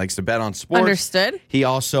saying. He likes to bet on sports. Understood. He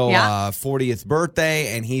also, Yeah. 40th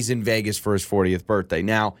birthday, and he's in Vegas for his 40th birthday.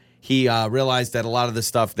 Now, he realized that a lot of the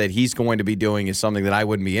stuff that he's going to be doing is something that I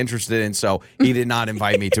wouldn't be interested in, so he did not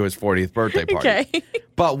invite me to his 40th birthday party. Okay.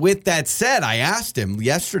 But with that said, I asked him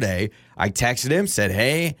yesterday, I texted him, said,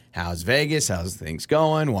 hey, how's Vegas? How's things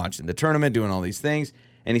going? Watching the tournament, doing all these things.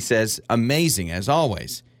 And he says, amazing, as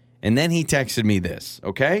always. And then he texted me this,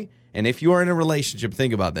 okay? And if you are in a relationship,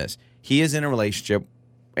 think about this. He is in a relationship,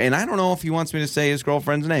 and I don't know if he wants me to say his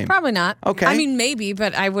girlfriend's name. Probably not. Okay. I mean, maybe,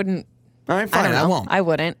 but I wouldn't. All right, fine, I don't know. I won't. I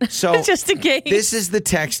wouldn't. So just in case. This is the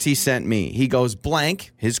text he sent me. He goes,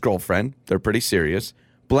 blank, his girlfriend, they're pretty serious.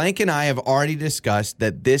 Blank and I have already discussed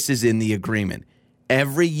that this is in the agreement.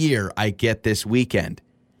 Every year I get this weekend.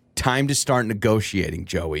 Time to start negotiating,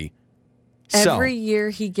 Joey. Every year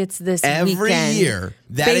he gets this Every weekend. year,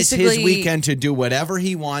 that is his Basically- weekend to do whatever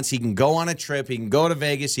he wants. He can go on a trip. He can go to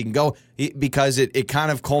Vegas. He can go because it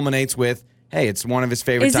kind of culminates with, hey, it's one of his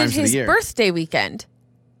favorite Is it times of his the year. birthday weekend?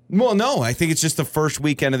 Well, no, I think it's just the first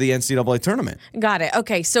weekend of the NCAA tournament. Got it.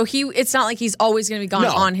 Okay, so it's not like he's always going to be gone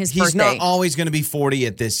No, on his he's birthday. not always going to be 40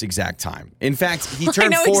 at this exact time. In fact, he I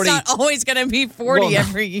turned know 40. he's not always going to be 40 Well, no.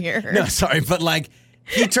 every year. No, sorry, but like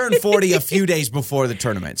he turned 40 a few days before the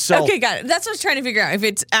tournament. So Okay, got it. That's what I was trying to figure out. If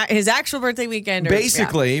it's his actual birthday weekend or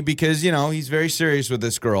basically, because, he's very serious with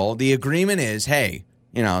this girl, the agreement is, hey,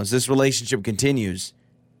 as this relationship continues,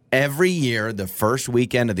 every year, the first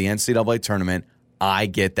weekend of the NCAA tournament, I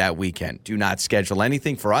get that weekend. Do not schedule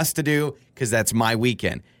anything for us to do because that's my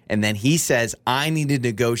weekend. And then he says, I need to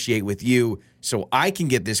negotiate with you so I can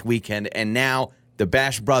get this weekend. And now the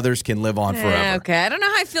Bash Brothers can live on forever. Okay, I don't know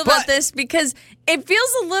how I feel But- about this because it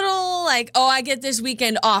feels a little like, oh, I get this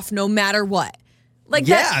weekend off no matter what. Like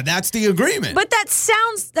Yeah, that's the agreement. But that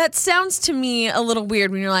sounds to me a little weird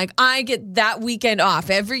when you're like, I get that weekend off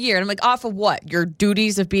every year. And I'm like, off of what? Your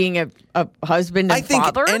duties of being a husband and I think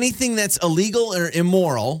father? anything that's illegal or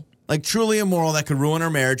immoral, like truly immoral that could ruin our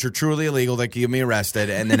marriage, or truly illegal that could get me arrested,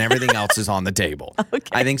 and then everything else is on the table. Okay.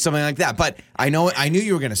 I think something like that. But I knew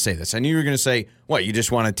you were going to say this. I knew you were going to say, what, you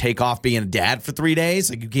just want to take off being a dad for 3 days?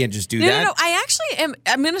 Like you can't just do that? No. I actually am.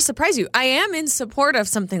 I'm going to surprise you. I am in support of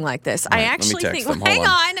something like this. I actually think. Hang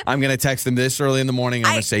on. I'm going to text him this early in the morning.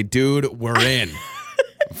 I'm going to say, dude, we're in.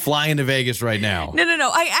 Flying to Vegas right now. No.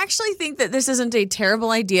 I actually think that this isn't a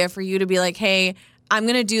terrible idea for you to be like, hey, I'm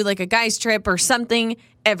going to do like a guy's trip or something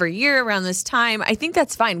every year around this time. I think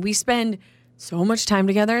that's fine. We spend so much time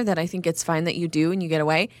together that I think it's fine that you do and you get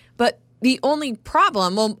away. But the only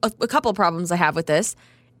problem, well, a couple problems I have with this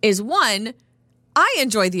is one, I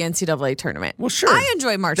enjoy the NCAA tournament. Well, sure. I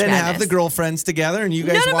enjoy March Then Madness. have the girlfriends together and you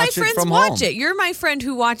guys None of my watch it friends from watch home. it. You're my friend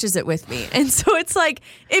who watches it with me. And so it's like,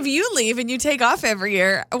 if you leave and you take off every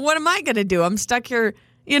year, what am I going to do? I'm stuck here.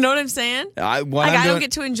 You know what I'm saying? I don't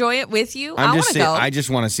get to enjoy it with you. I want to go. I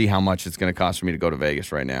just want to see how much it's going to cost for me to go to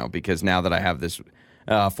Vegas right now, because now that I have this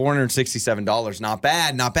 $467, not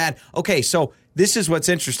bad. Okay, so this is what's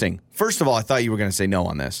interesting. First of all, I thought you were going to say no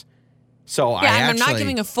on this. So I'm not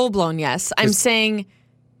giving a full-blown yes. I'm saying,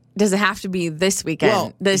 does it have to be this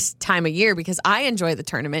weekend, this time of year? Because I enjoy the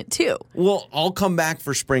tournament too. Well, I'll come back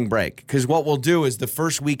for spring break, because what we'll do is the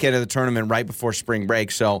first weekend of the tournament right before spring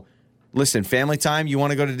break. So listen, family time, you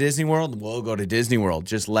want to go to Disney World? We'll go to Disney World.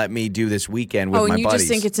 Just let me do this weekend with my buddies. Oh, and you just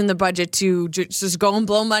think it's in the budget to just go and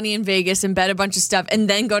blow money in Vegas and bet a bunch of stuff and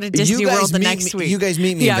then go to Disney World the next week. You guys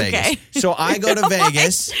meet me in Vegas. Okay. So I go to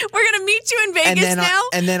Vegas. We're going to meet you in Vegas now?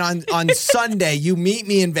 And then on Sunday, you meet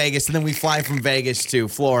me in Vegas, and then we fly from Vegas to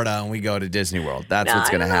Florida, and we go to Disney World. That's what's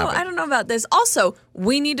going to happen. I don't know about this. Also,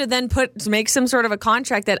 we need to then make some sort of a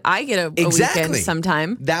contract that I get a weekend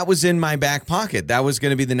sometime. That was in my back pocket. That was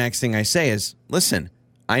going to be the next thing I say is, listen,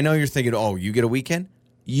 I know you're thinking, oh, you get a weekend?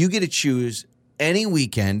 You get to choose any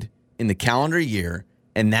weekend in the calendar year,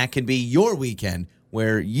 and that can be your weekend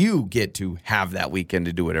where you get to have that weekend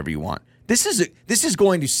to do whatever you want. This is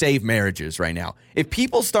going to save marriages right now. If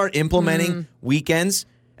people start implementing weekends,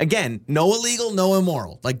 again, no illegal, no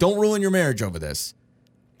immoral. Like, don't ruin your marriage over this.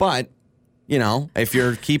 But, if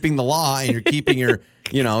you're keeping the law and you're keeping your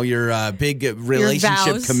big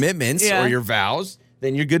relationship commitments or your vows,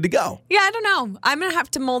 then you're good to go. Yeah, I don't know. I'm going to have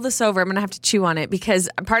to mull this over. I'm going to have to chew on it because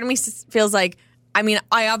part of me feels like,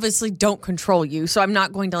 I obviously don't control you, so I'm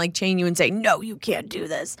not going to chain you and say, no, you can't do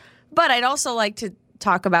this. But I'd also like to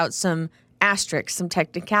talk about some asterisks, some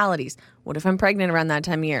technicalities. What if I'm pregnant around that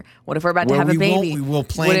time of year? What if we're about to have a baby? We will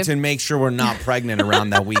plan to make sure we're not pregnant around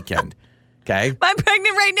that weekend. Okay? I'm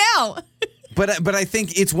pregnant right now. But I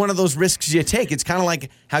think it's one of those risks you take. It's kind of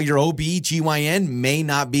like how your OB/GYN may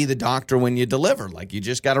not be the doctor when you deliver. Like, you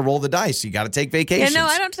just got to roll the dice. You got to take vacations. Yeah, no,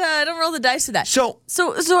 I don't roll the dice with that. So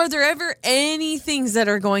are there ever any things that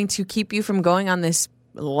are going to keep you from going on this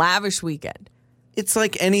lavish weekend? It's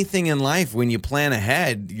like anything in life. When you plan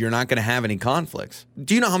ahead, you're not going to have any conflicts.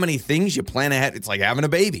 Do you know how many things you plan ahead? It's like having a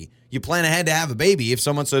baby. You plan ahead to have a baby. If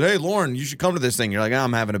someone said, hey, Lauren, you should come to this thing, you're like, oh,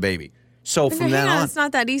 I'm having a baby. So from then on, it's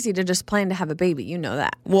not that easy to just plan to have a baby. You know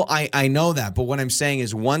that. Well, I know that. But what I'm saying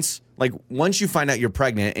is once you find out you're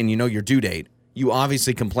pregnant and you know your due date, you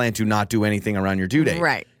obviously can plan to not do anything around your due date.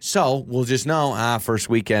 Right. So we'll just know, first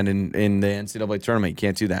weekend in the NCAA tournament, you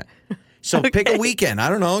can't do that. So pick a weekend. I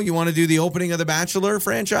don't know. You want to do the opening of The Bachelor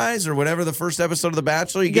franchise or whatever, the first episode of The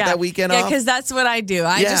Bachelor? You get that weekend off? Yeah, because that's what I do.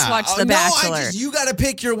 I just watch The Bachelor. You got to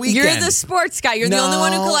pick your weekend. You're the sports guy. You're the only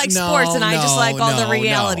one who collects sports, and I just like all the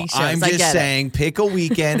reality shows. I'm just saying, pick a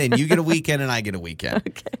weekend, and you get a weekend, and I get a weekend.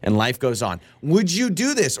 Okay. And life goes on. Would you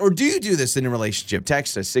do this, or do you do this in a relationship?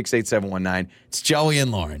 Text us, 68719. It's Joey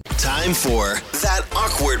and Lauren. Time for That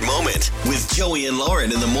Awkward Moment with Joey and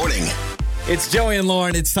Lauren in the morning. It's Joey and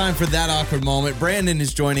Lauren. It's time for That Awkward Moment. Brandon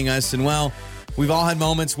is joining us, and we've all had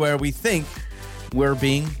moments where we think we're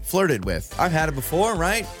being flirted with. I've had it before,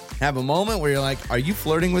 right? Have a moment where you're like, are you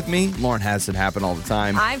flirting with me? Lauren has it happen all the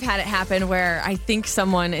time. I've had it happen where I think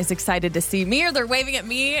someone is excited to see me or they're waving at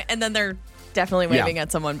me, and then they're definitely waving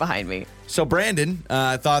at someone behind me. So Brandon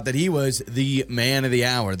thought that he was the man of the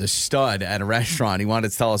hour, the stud at a restaurant. He wanted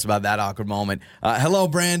to tell us about that awkward moment. Hello,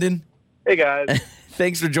 Brandon. Hey, guys.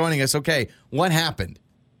 Thanks for joining us. Okay, what happened?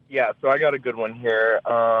 Yeah, so I got a good one here.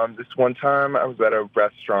 This one time I was at a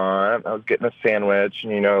restaurant. I was getting a sandwich,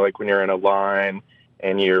 and like when you're in a line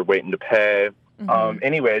and you're waiting to pay.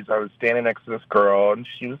 Anyways, I was standing next to this girl, and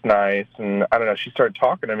she was nice, and I don't know, she started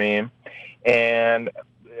talking to me. And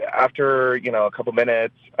after, a couple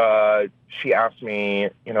minutes, she asked me,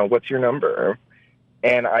 what's your number?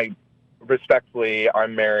 And respectfully,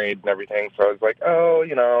 I'm married and everything, so I was like, oh,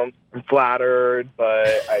 I'm flattered, but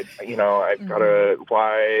I've got a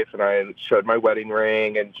wife, and I showed my wedding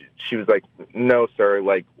ring, and she was like, no, sir,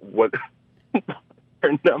 like, what,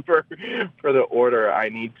 your number for the order, I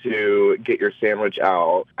need to get your sandwich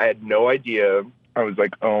out. I had no idea. I was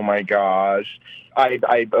like, oh my gosh.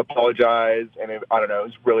 I apologized, and I don't know, it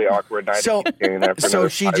was really awkward. So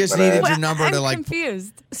she just needed your number to I'm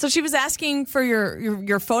confused. So she was asking for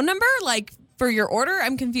your phone number, like for your order?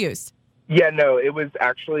 I'm confused. Yeah, no, it was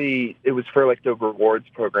for like the rewards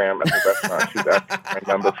program at the restaurant. She was asking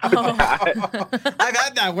my number for that. I've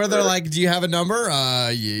had that where they're like, do you have a number?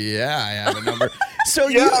 Yeah, I have a number. So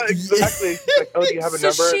yeah, exactly. She's like, oh, do you have a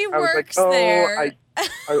number? So she works there.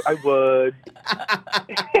 I would.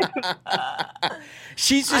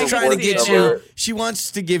 She's just trying to get you. She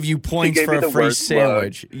wants to give you points for a free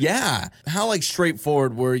sandwich. Yeah. How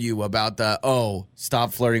straightforward were you about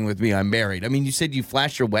stop flirting with me, I'm married? I mean, you said you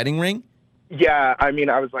flashed your wedding ring? Yeah, I mean,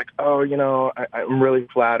 I was like, oh, I'm really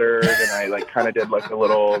flattered, and I kind of did a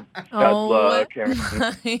little stud look. And,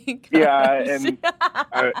 yeah, and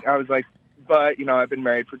I was like, But, I've been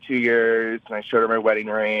married for 2 years, and I showed her my wedding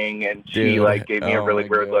ring, and she, Dude, gave me a really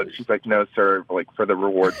weird look. She's like, no, sir, for the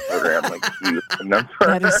rewards program, use the number.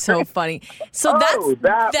 That is so funny. So that's really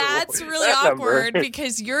that awkward number.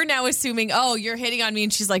 because you're now assuming, oh, you're hitting on me.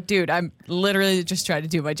 And she's like, dude, I'm literally just trying to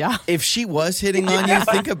do my job. If she was hitting on you,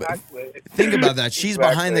 think about that. She's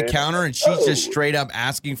behind the counter and she's just straight up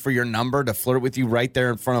asking for your number to flirt with you right there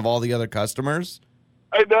in front of all the other customers.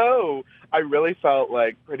 I know. I really felt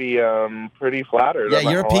pretty flattered. Yeah,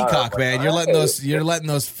 you're a peacock, man. You're letting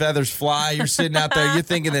those feathers fly. You're sitting out there. You're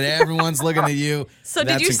thinking that everyone's looking at you. So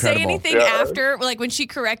That's did you incredible. say anything after, when she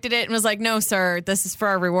corrected it and was like, no, sir, this is for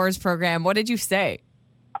our rewards program? What did you say?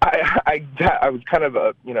 I was kind of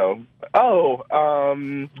duh. Oh,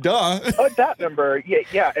 that number.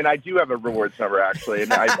 Yeah, and I do have a rewards number, actually,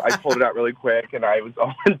 and I pulled it out really quick, and I was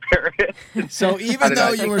all embarrassed. So even though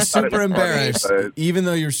you were super embarrassed, but-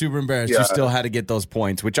 you still had to get those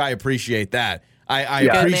points, which I appreciate that. I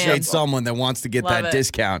Yeah. appreciate Man. someone that wants to get Love that it.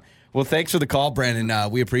 discount. Well, thanks for the call, Brandon.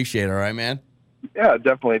 We appreciate it, all right, man? Yeah,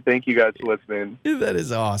 definitely. Thank you guys for listening. That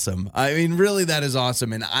is awesome. I mean, really, that is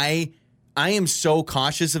awesome. And I am so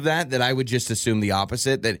cautious of that I would just assume the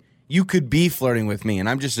opposite, that you could be flirting with me, and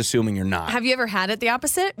I'm just assuming you're not. Have you ever had it the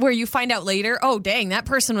opposite where you find out later, oh, dang, that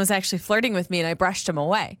person was actually flirting with me and I brushed him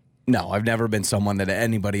away? No, I've never been someone that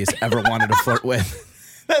anybody has ever wanted to flirt with.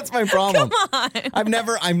 That's my problem. Come on.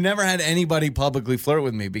 I've never had anybody publicly flirt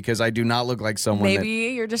with me because I do not look like someone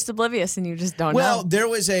Maybe you're just oblivious and you just don't know.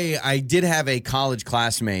 I did have a college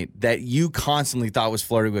classmate that you constantly thought was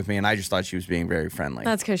flirting with me, and I just thought she was being very friendly.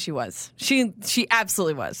 That's because she was. She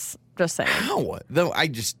absolutely was. Just saying. How? Though I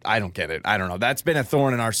don't get it. I don't know. That's been a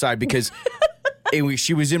thorn in our side because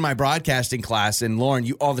she was in my broadcasting class, and Lauren,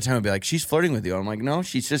 you all the time would be like, she's flirting with you. I'm like, no,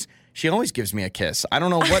 she always gives me a kiss. I don't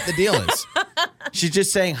know what the deal is. She's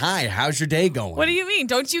just saying, hi, how's your day going? What do you mean?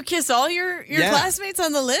 Don't you kiss all your classmates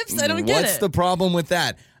on the lips? I don't get it. What's the problem with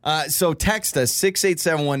that? So text us,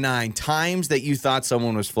 68719, times that you thought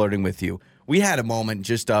someone was flirting with you. We had a moment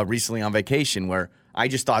just recently on vacation where I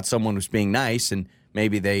just thought someone was being nice, and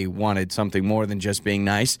maybe they wanted something more than just being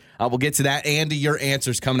nice. We'll get to that and to your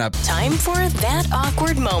answers coming up. Time for That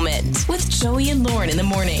Awkward Moment with Joey and Lauren in the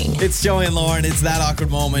morning. It's Joey and Lauren. It's That Awkward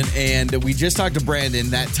Moment. And we just talked to Brandon,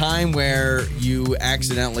 that time where you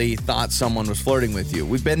accidentally thought someone was flirting with you.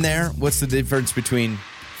 We've been there. What's the difference between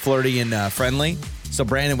flirty and friendly? So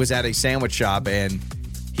Brandon was at a sandwich shop, and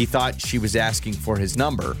he thought she was asking for his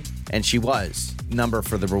number, and she was. Number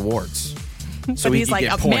for the rewards. So but he he's could like,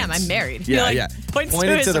 get oh, points. ma'am, I'm married. Yeah, He yeah. Points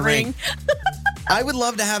Pointed to his to the ring. I would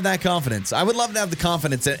love to have that confidence. I would love to have the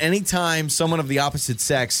confidence that any time someone of the opposite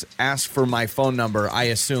sex asks for my phone number, I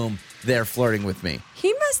assume they're flirting with me.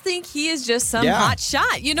 He must think he is just some Yeah. hot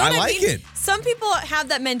shot. You know what I like mean? it. Some people have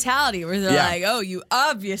that mentality where they're Yeah. like, oh, you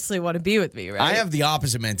obviously want to be with me, right? I have the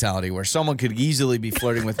opposite mentality where someone could easily be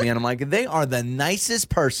flirting with me, and I'm like, they are the nicest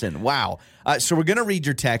person. Wow. So we're going to read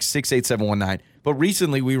your text, 68719. But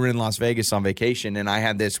recently we were in Las Vegas on vacation, and I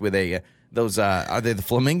had this with those, are they the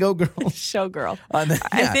flamingo girls? Showgirl. Yeah.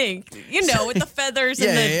 I think. With the feathers Yeah,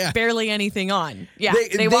 and the yeah, yeah. barely anything on. Yeah.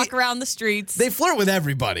 They- They walk around the streets. They flirt with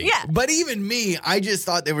everybody. Yeah. But even me, I just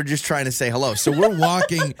thought they were just trying to say hello. So we're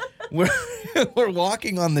walking, we're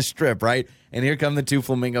walking on the strip, right? And here come the two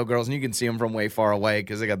flamingo girls, and you can see them from way far away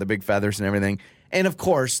because they got the big feathers and everything. And of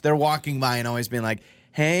course, they're walking by and always being like,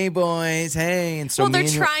 hey, boys, hey. And so they're me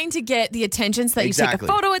and trying to get the attention so that you take Exactly.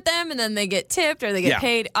 a photo with them and then they get tipped or they get Yeah.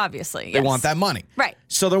 paid, obviously. they want that money. Right.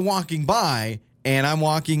 So they're walking by, and I'm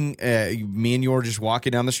walking, me and you are just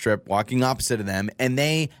walking down the strip, walking opposite of them. And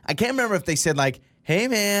I can't remember if they said like, hey,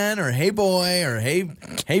 man, or hey, boy, or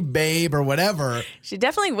hey, babe, or whatever. She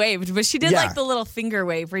definitely waved, but she did Yeah. like the little finger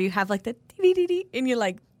wave where you have like the dee-dee-dee-dee and you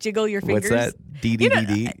like jiggle your fingers. What's that?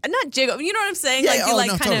 Dee-dee-dee-dee? Not jiggle. You know what I'm saying? Yeah, like you oh, like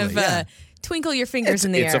no, kind totally, of yeah. twinkle your fingers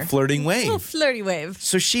in the It's air. a flirting wave. little flirty wave.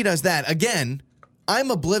 So she does that. Again, I'm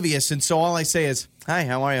oblivious, and so all I say is, hi,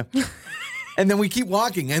 how are you? And then we keep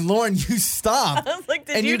walking, and Lauren, you stop. I was like,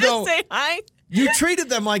 did and you go, just say hi? You treated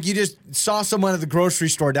them like you just saw someone at the grocery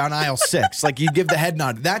store down aisle 6. Like you give the head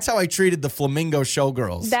nod. That's how I treated the flamingo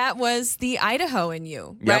showgirls. That was the Idaho in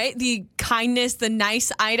you, Yep. right? The kindness, the nice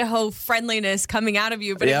Idaho friendliness coming out of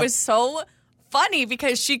you. But Yep. it was so funny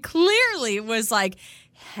because she clearly was like,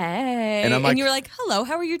 hey. And I'm like- you were like, hello,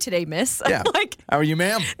 how are you today, miss? Yeah. I'm like, How are you,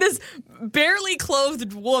 ma'am? this barely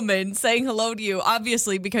clothed woman saying hello to you,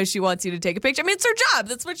 obviously because she wants you to take a picture. I mean, it's her job.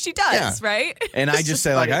 That's what she does, Yeah. right? And I It's just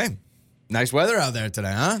say, like, funny. hey, nice weather out there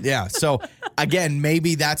today, huh? Yeah. So again,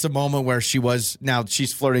 maybe that's a moment where now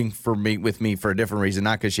she's flirting with me for a different reason,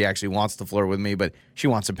 not because she actually wants to flirt with me, but she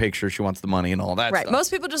wants a picture, she wants the money and all that Right. stuff.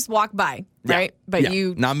 Most people just walk by, right? But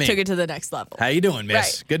you not me. took it to the next level. How you doing, miss?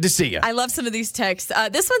 Right. Good to see you. I love some of these texts.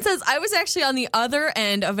 This one says, I was actually on the other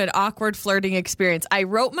end of an awkward flirting experience. I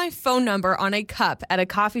wrote my phone number on a cup at a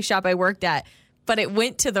coffee shop I worked at, but it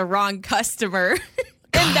went to the wrong customer.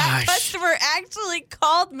 And that customer actually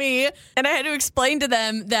called me, and I had to explain to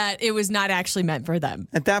them that it was not actually meant for them.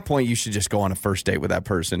 At that point, you should just go on a first date with that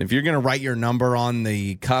person. If you're going to write your number on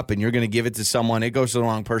the cup and you're going to give it to someone, it goes to the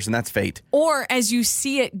wrong person, that's fate. Or as you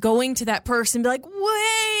see it going to that person, be like,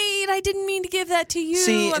 wait, I didn't mean to give that to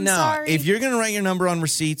you. I'm sorry. If you're going to write your number on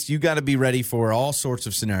receipts, you got to be ready for all sorts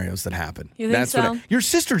of scenarios that happen. You think so? Your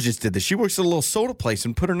sister just did this. She works at a little soda place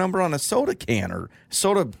and put her number on a soda can or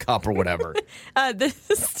soda cup or whatever.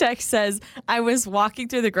 This text says, I was walking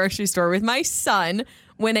through the grocery store with my son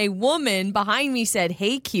when a woman behind me said,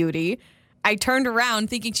 hey, cutie. I turned around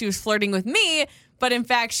thinking she was flirting with me, but in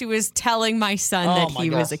fact, she was telling my son that he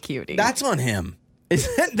was a cutie. That's on him.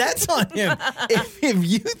 That's on him. if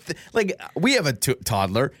you we have a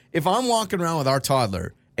toddler. If I'm walking around with our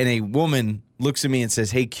toddler and a woman looks at me and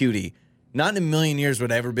says, hey, cutie, not in a million years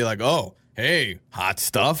would I ever be like, oh, hey, hot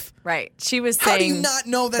stuff. Right. She was How saying do you not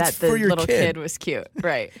know that's that for the your little kid? kid was cute.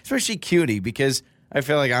 Right. Especially cutie, because I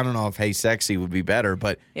feel like, I don't know if hey, sexy would be better,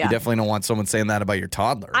 but you definitely don't want someone saying that about your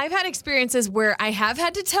toddler. I've had experiences where I have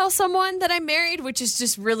had to tell someone that I'm married, which is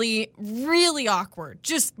just really, really awkward.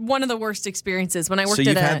 Just one of the worst experiences. When I worked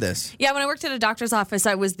had this? Yeah, when I worked at a doctor's office,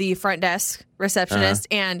 I was the front desk receptionist,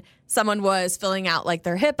 and someone was filling out like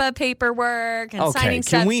their HIPAA paperwork and signing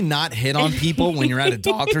stuff. Can we not hit on people when you're at a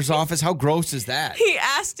doctor's office? How gross is that? He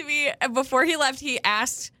asked me, before he left, he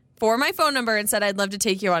asked for my phone number and said, I'd love to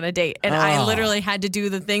take you on a date. And I literally had to do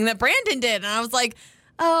the thing that Brandon did. And I was like,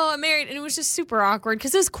 oh, I'm married. And it was just super awkward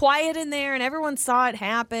because it was quiet in there and everyone saw it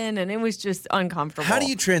happen. And it was just uncomfortable. How do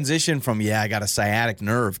you transition from, I got a sciatic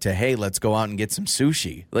nerve to, hey, let's go out and get some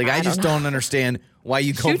sushi? Like, I just don't understand why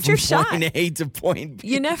you go Shoot your from shot. point A to point B.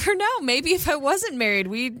 You never know. Maybe if I wasn't married,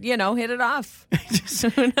 we'd, hit it off.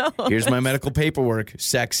 Who knows? Here's my medical paperwork.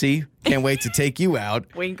 Sexy. Can't wait to take you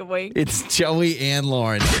out. Wink, wink. It's Joey and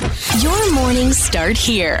Lauren. Your mornings start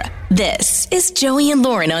here. This is Joey and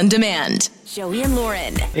Lauren on demand. Joey and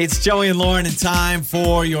Lauren. It's Joey and Lauren, and time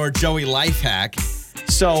for your Joey life hack.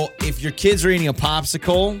 So if your kids are eating a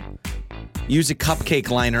popsicle, use a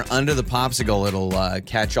cupcake liner under the popsicle. It'll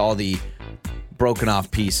catch all the broken off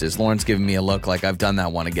pieces. Lauren's giving me a look like I've done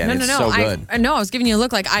that one again. No, it's so good. I was giving you a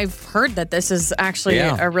look like I've heard that this is actually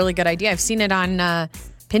a really good idea. I've seen it on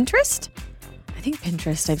Pinterest. I think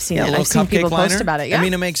Pinterest. I've seen it. I've seen people post about it. Yeah. I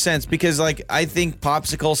mean, it makes sense because, I think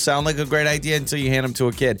popsicles sound like a great idea until you hand them to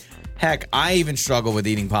a kid. Heck, I even struggle with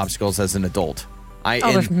eating popsicles as an adult.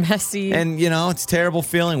 They're messy. And, it's a terrible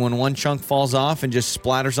feeling when one chunk falls off and just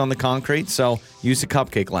splatters on the concrete. So use a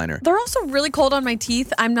cupcake liner. They're also really cold on my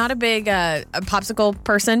teeth. I'm not a big a popsicle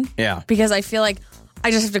person. Yeah. Because I feel like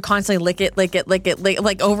I just have to constantly lick it,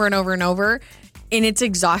 like over and over and over. And it's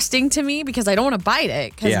exhausting to me because I don't want to bite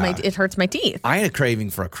it because it hurts my teeth. I had a craving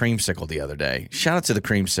for a creamsicle the other day. Shout out to the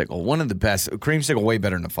creamsicle. One of the best. Creamsicle way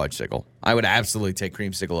better than a fudgesicle. I would absolutely take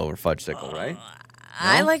creamsicle over fudgesicle, right?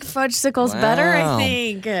 I like fudgesicles better, I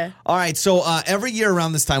think. All right, so every year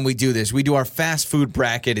around this time we do this. We do our fast food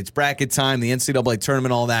bracket. It's bracket time, the NCAA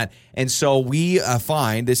tournament, all that. And so we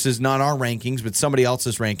find, this is not our rankings, but somebody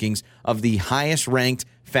else's rankings of the highest ranked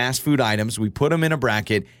fast food items. We put them in a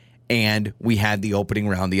bracket, and we had the opening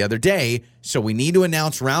round the other day. So we need to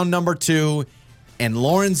announce round number 2, and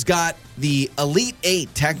Lauren's got the Elite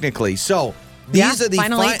 8, technically. So these are the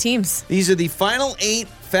final 8 teams. These are the final 8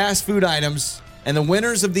 fast food items. And the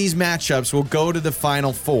winners of these matchups will go to the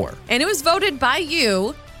Final 4. And it was voted by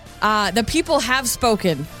you. The people have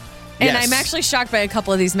spoken. And Yes. I'm actually shocked by a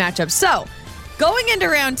couple of these matchups. So, going into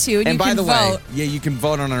round 2, And you by can the vote. way, you can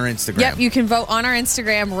vote on our Instagram. Yep, you can vote on our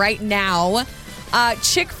Instagram right now.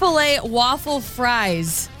 Chick-fil-A waffle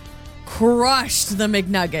fries crushed the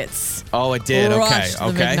McNuggets. Oh, it did. Crushed the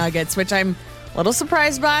Okay. McNuggets, which I'm a little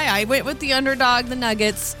surprised by. I went with the underdog, the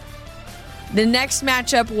Nuggets. The next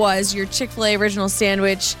matchup was your Chick-fil-A original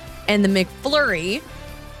sandwich and the McFlurry.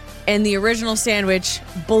 And the original sandwich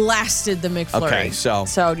blasted the McFlurry. Okay,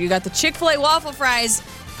 so you got the Chick-fil-A waffle fries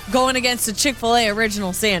going against the Chick-fil-A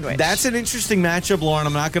original sandwich. That's an interesting matchup, Lauren.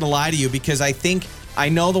 I'm not going to lie to you because I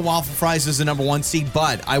know the waffle fries is the number 1 seed,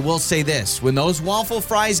 but I will say this. When those waffle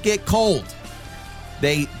fries get cold,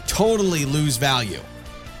 they totally lose value.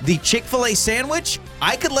 The Chick-fil-A sandwich,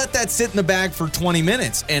 I could let that sit in the bag for 20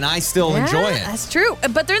 minutes and I still enjoy it. That's true.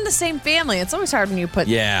 But they're in the same family. It's always hard when you put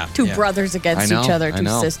two yeah. brothers against each other, two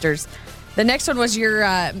sisters. The next one was your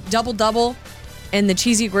double and the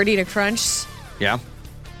cheesy gordita crunch. Yeah.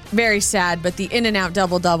 Very sad, but the In-N-Out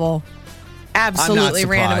double absolutely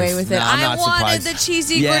ran away with it. No, I wanted the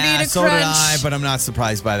cheesy gordita crunch. So did I, but I'm not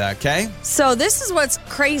surprised by that, okay? So this is what's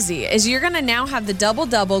crazy, is you're going to now have the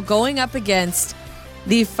double going up against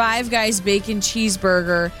the Five Guys bacon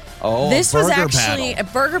cheeseburger. Oh, this was burger actually battle.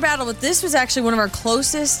 a burger battle, but this was actually one of our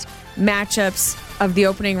closest matchups of the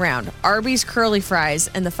opening round. Arby's curly fries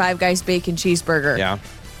and the Five Guys bacon cheeseburger. Yeah.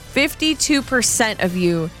 52% of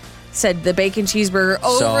you said the bacon cheeseburger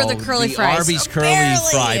over the curly fries. Arby's curly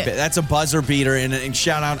fry. That's a buzzer beater. And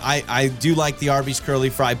shout out, I do like the Arby's curly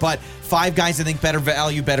fry. But Five Guys, I think better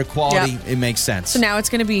value, better quality. Yep. It makes sense. So now it's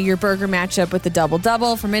going to be your burger matchup with the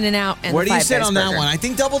double from In-N-Out and Where the do you Five sit Guys on burger. that one? I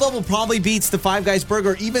think double probably beats the Five Guys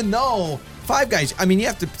burger, even though Five Guys, I mean, you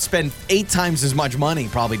have to spend 8 times as much money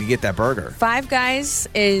probably to get that burger. Five Guys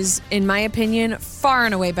is, in my opinion, far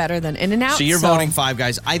and away better than In-N-Out. So you're voting Five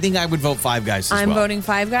Guys. I think I would vote Five Guys as well. I'm voting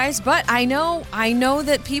Five Guys, but I know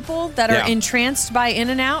that people that are entranced by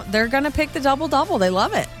In-N-Out, they're going to pick the double. They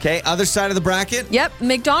love it. Okay, other side of the bracket. Yep,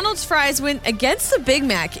 McDonald's fries went against the Big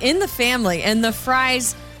Mac in the family, and the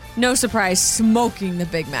fries, no surprise, smoking the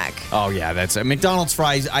Big Mac. Oh, yeah, that's it. McDonald's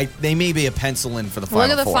fries, they may be a pencil in for the final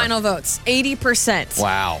Look at the four. final votes.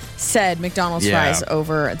 80% said McDonald's fries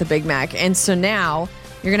over the Big Mac. And so now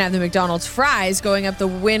you're going to have the McDonald's fries going up the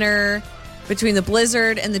winner between the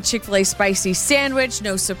Blizzard and the Chick-fil-A spicy sandwich.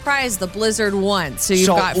 No surprise, the Blizzard won. So you've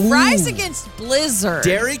got fries against Blizzard.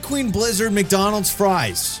 Dairy Queen, Blizzard, McDonald's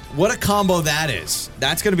fries. What a combo that is.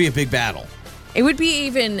 That's going to be a big battle. It would be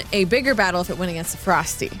even a bigger battle if it went against the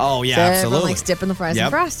Frosty. Oh, yeah, so absolutely. Everyone likes dipping the fries in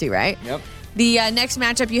Frosty, right? Yep. The next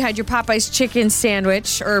matchup, you had your Popeye's chicken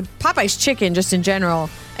sandwich, or Popeye's chicken just in general,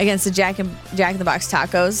 against the Jack in the Box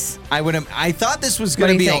tacos. I thought this was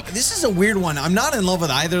going to be this is a weird one. I'm not in love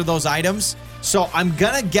with either of those items, so I'm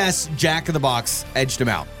going to guess Jack in the Box edged him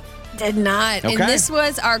out. Did not. Okay. And this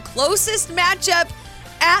was our closest matchup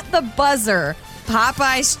at the buzzer.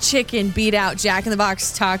 Popeye's chicken beat out Jack in the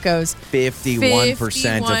Box tacos.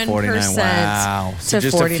 51% to 49. Wow. So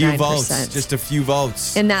just 49%. A few votes. Just a few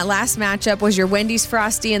votes. And that last matchup was your Wendy's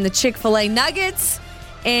Frosty and the Chick-fil-A Nuggets.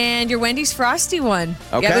 And your Wendy's Frosty won.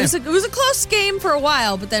 Okay. Yeah, it was a close game for a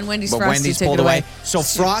while, but then Wendy's Frosty took pulled it away. So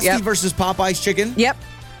Frosty versus Popeye's chicken? Yep.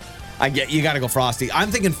 You got to go Frosty. I'm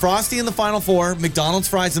thinking Frosty in the Final Four, McDonald's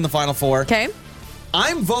fries in the Final Four. Okay.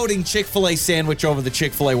 I'm voting Chick-fil-A sandwich over the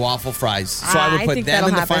Chick-fil-A waffle fries. So I would put them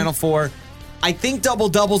in the Final Four. I think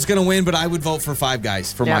Double's going to win, but I would vote for Five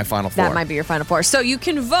Guys for my Final Four. That might be your Final Four. So you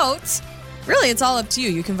can vote. Really, it's all up to you.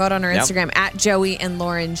 You can vote on our Instagram at Joey and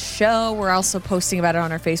Lauren Show. We're also posting about it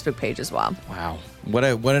on our Facebook page as well. Wow. What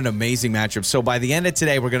an amazing matchup. So by the end of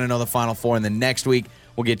today, we're going to know the Final Four, and then next week,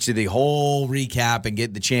 we'll get you the whole recap and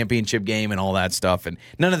get the championship game and all that stuff. And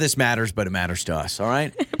none of this matters, but it matters to us, all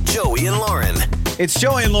right? Joey and Lauren. It's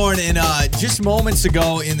Joey and Lauren, and just moments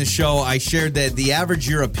ago in the show, I shared that the average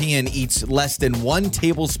European eats less than 1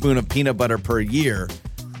 tablespoon of peanut butter per year.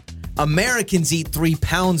 Americans eat 3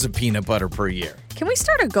 pounds of peanut butter per year. Can we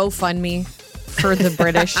start a GoFundMe for the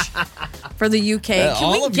British, for the UK?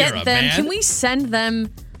 Can we get Europe, them? man. Can we send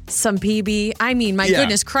them some PB? I mean, my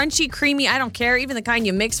goodness, crunchy, creamy, I don't care. Even the kind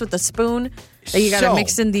you mix with a spoon that you got to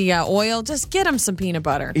mix in the oil. Just get them some peanut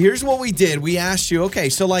butter. Here's what we did. We asked you, okay,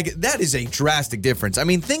 so that is a drastic difference. I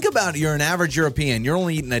mean, think about it. You're an average European. You're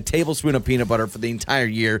only eating a tablespoon of peanut butter for the entire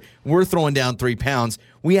year. We're throwing down 3 pounds.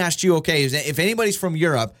 We asked you, okay, if anybody's from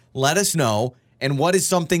Europe, let us know. And what is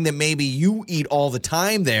something that maybe you eat all the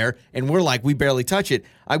time there? And we're like, we barely touch it.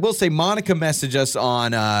 I will say Monica messaged us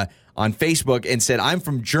on Facebook and said, I'm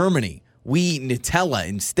from Germany. We eat Nutella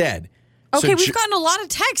instead. Okay, we've gotten a lot of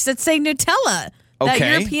texts that say Nutella. That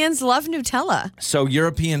Europeans love Nutella. So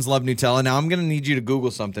Europeans love Nutella. Now I'm going to need you to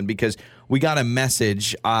Google something because we got a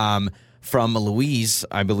message from Louise,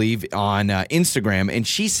 I believe, on Instagram. And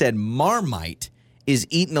she said Marmite is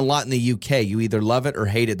eaten a lot in the UK. You either love it or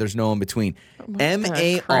hate it. There's no in between.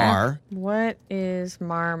 M-A-R. What is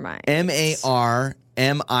Marmite? M-A-R-M-I-T-E.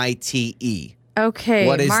 Okay,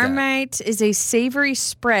 what is Marmite is a savory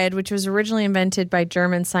spread which was originally invented by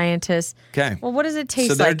German scientists. Okay. Well, what does it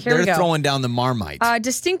taste like? Here we go. They're throwing down the Marmite.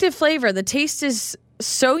 Distinctive flavor. The taste is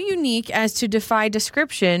so unique as to defy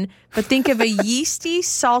description, but think of a yeasty,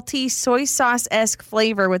 salty, soy sauce-esque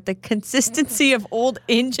flavor with the consistency of old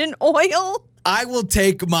engine oil. I will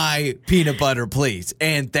take my peanut butter, please,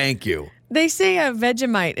 and thank you. They say a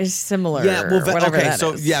Vegemite is similar. Yeah, well, whatever okay, that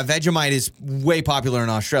so is. yeah, Vegemite is way popular in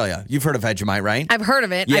Australia. You've heard of Vegemite, right? I've heard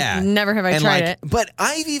of it. Yeah. I've never have I And tried like, it. But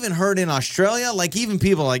I've even heard in Australia, like even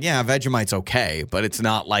people are like, yeah, Vegemite's okay, but it's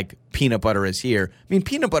not like peanut butter is here. I mean,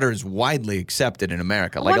 peanut butter is widely accepted in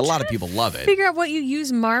America. Like Well, a I'm lot of trying to people love it. Figure out what you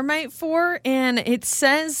use Marmite for, and it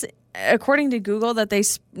says, according to Google, that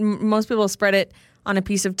most people spread it on a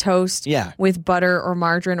piece of toast with butter or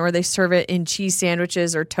margarine, or they serve it in cheese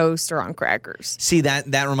sandwiches or toast or on crackers. See,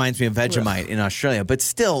 that reminds me of Vegemite in Australia. But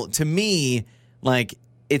still, to me, like,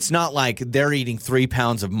 it's not like they're eating 3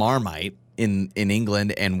 pounds of Marmite in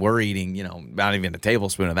England and we're eating, not even a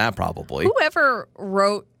tablespoon of that probably. Whoever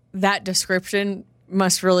wrote that description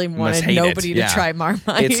must really want hate nobody it. to Yeah. try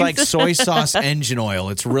Marmite. It's like soy sauce engine oil.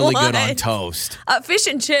 It's really good on What? toast. Fish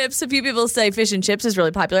and chips. A few people say fish and chips is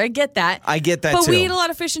really popular. I get that. I get that but too. we eat a lot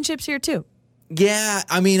of fish and chips here too. Yeah,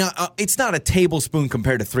 I mean, it's not a tablespoon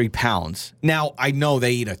compared to 3 pounds. Now, I know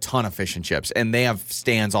they eat a ton of fish and chips, and they have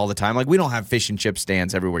stands all the time. Like, we don't have fish and chip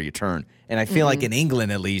stands everywhere you turn. And I feel like in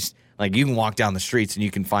England, at least, like, you can walk down the streets and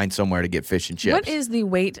you can find somewhere to get fish and chips. What is the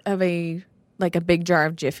weight of a big jar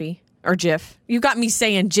of Jiffy or Jif? You got me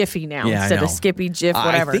saying Jiffy now instead of Skippy, Jif,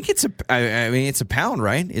 whatever. I think it's it's a pound,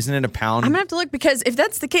 right? Isn't it a pound? I'm gonna have to look, because if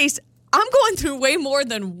that's the case, I'm going through way more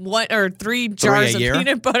than 1 or 3 jars of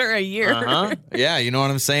peanut butter a year. Yeah, you know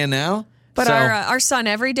what I'm saying now? But our son,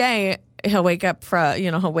 every day, he'll wake up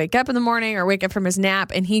he'll wake up in the morning or wake up from his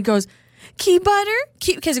nap, and he goes, key butter?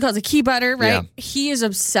 Because he calls it key butter, right? Yeah. He is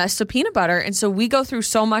obsessed with peanut butter, and so we go through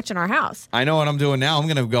so much in our house. I know what I'm doing now. I'm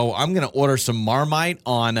gonna order some Marmite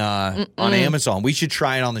on Amazon. We should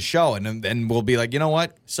try it on the show, and then we'll be like, you know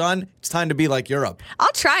what, son, it's time to be like Europe.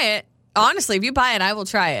 I'll try it. Honestly, if you buy it, I will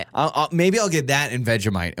try it. Maybe I'll get that in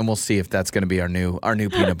Vegemite, and we'll see if that's going to be our new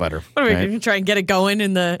peanut butter. What are we right? going to try and get it going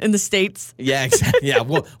in the States? Yeah, exactly. Yeah,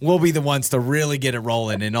 we'll be the ones to really get it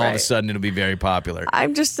rolling, and all of a sudden it'll be very popular. I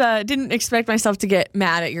just didn't expect myself to get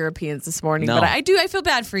mad at Europeans this morning, No. but I feel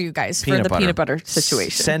bad for you guys for the peanut butter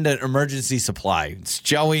situation. Send an emergency supply. It's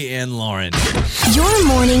Joey and Lauren. Your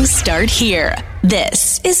mornings start here.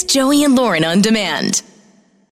 This is Joey and Lauren on Demand.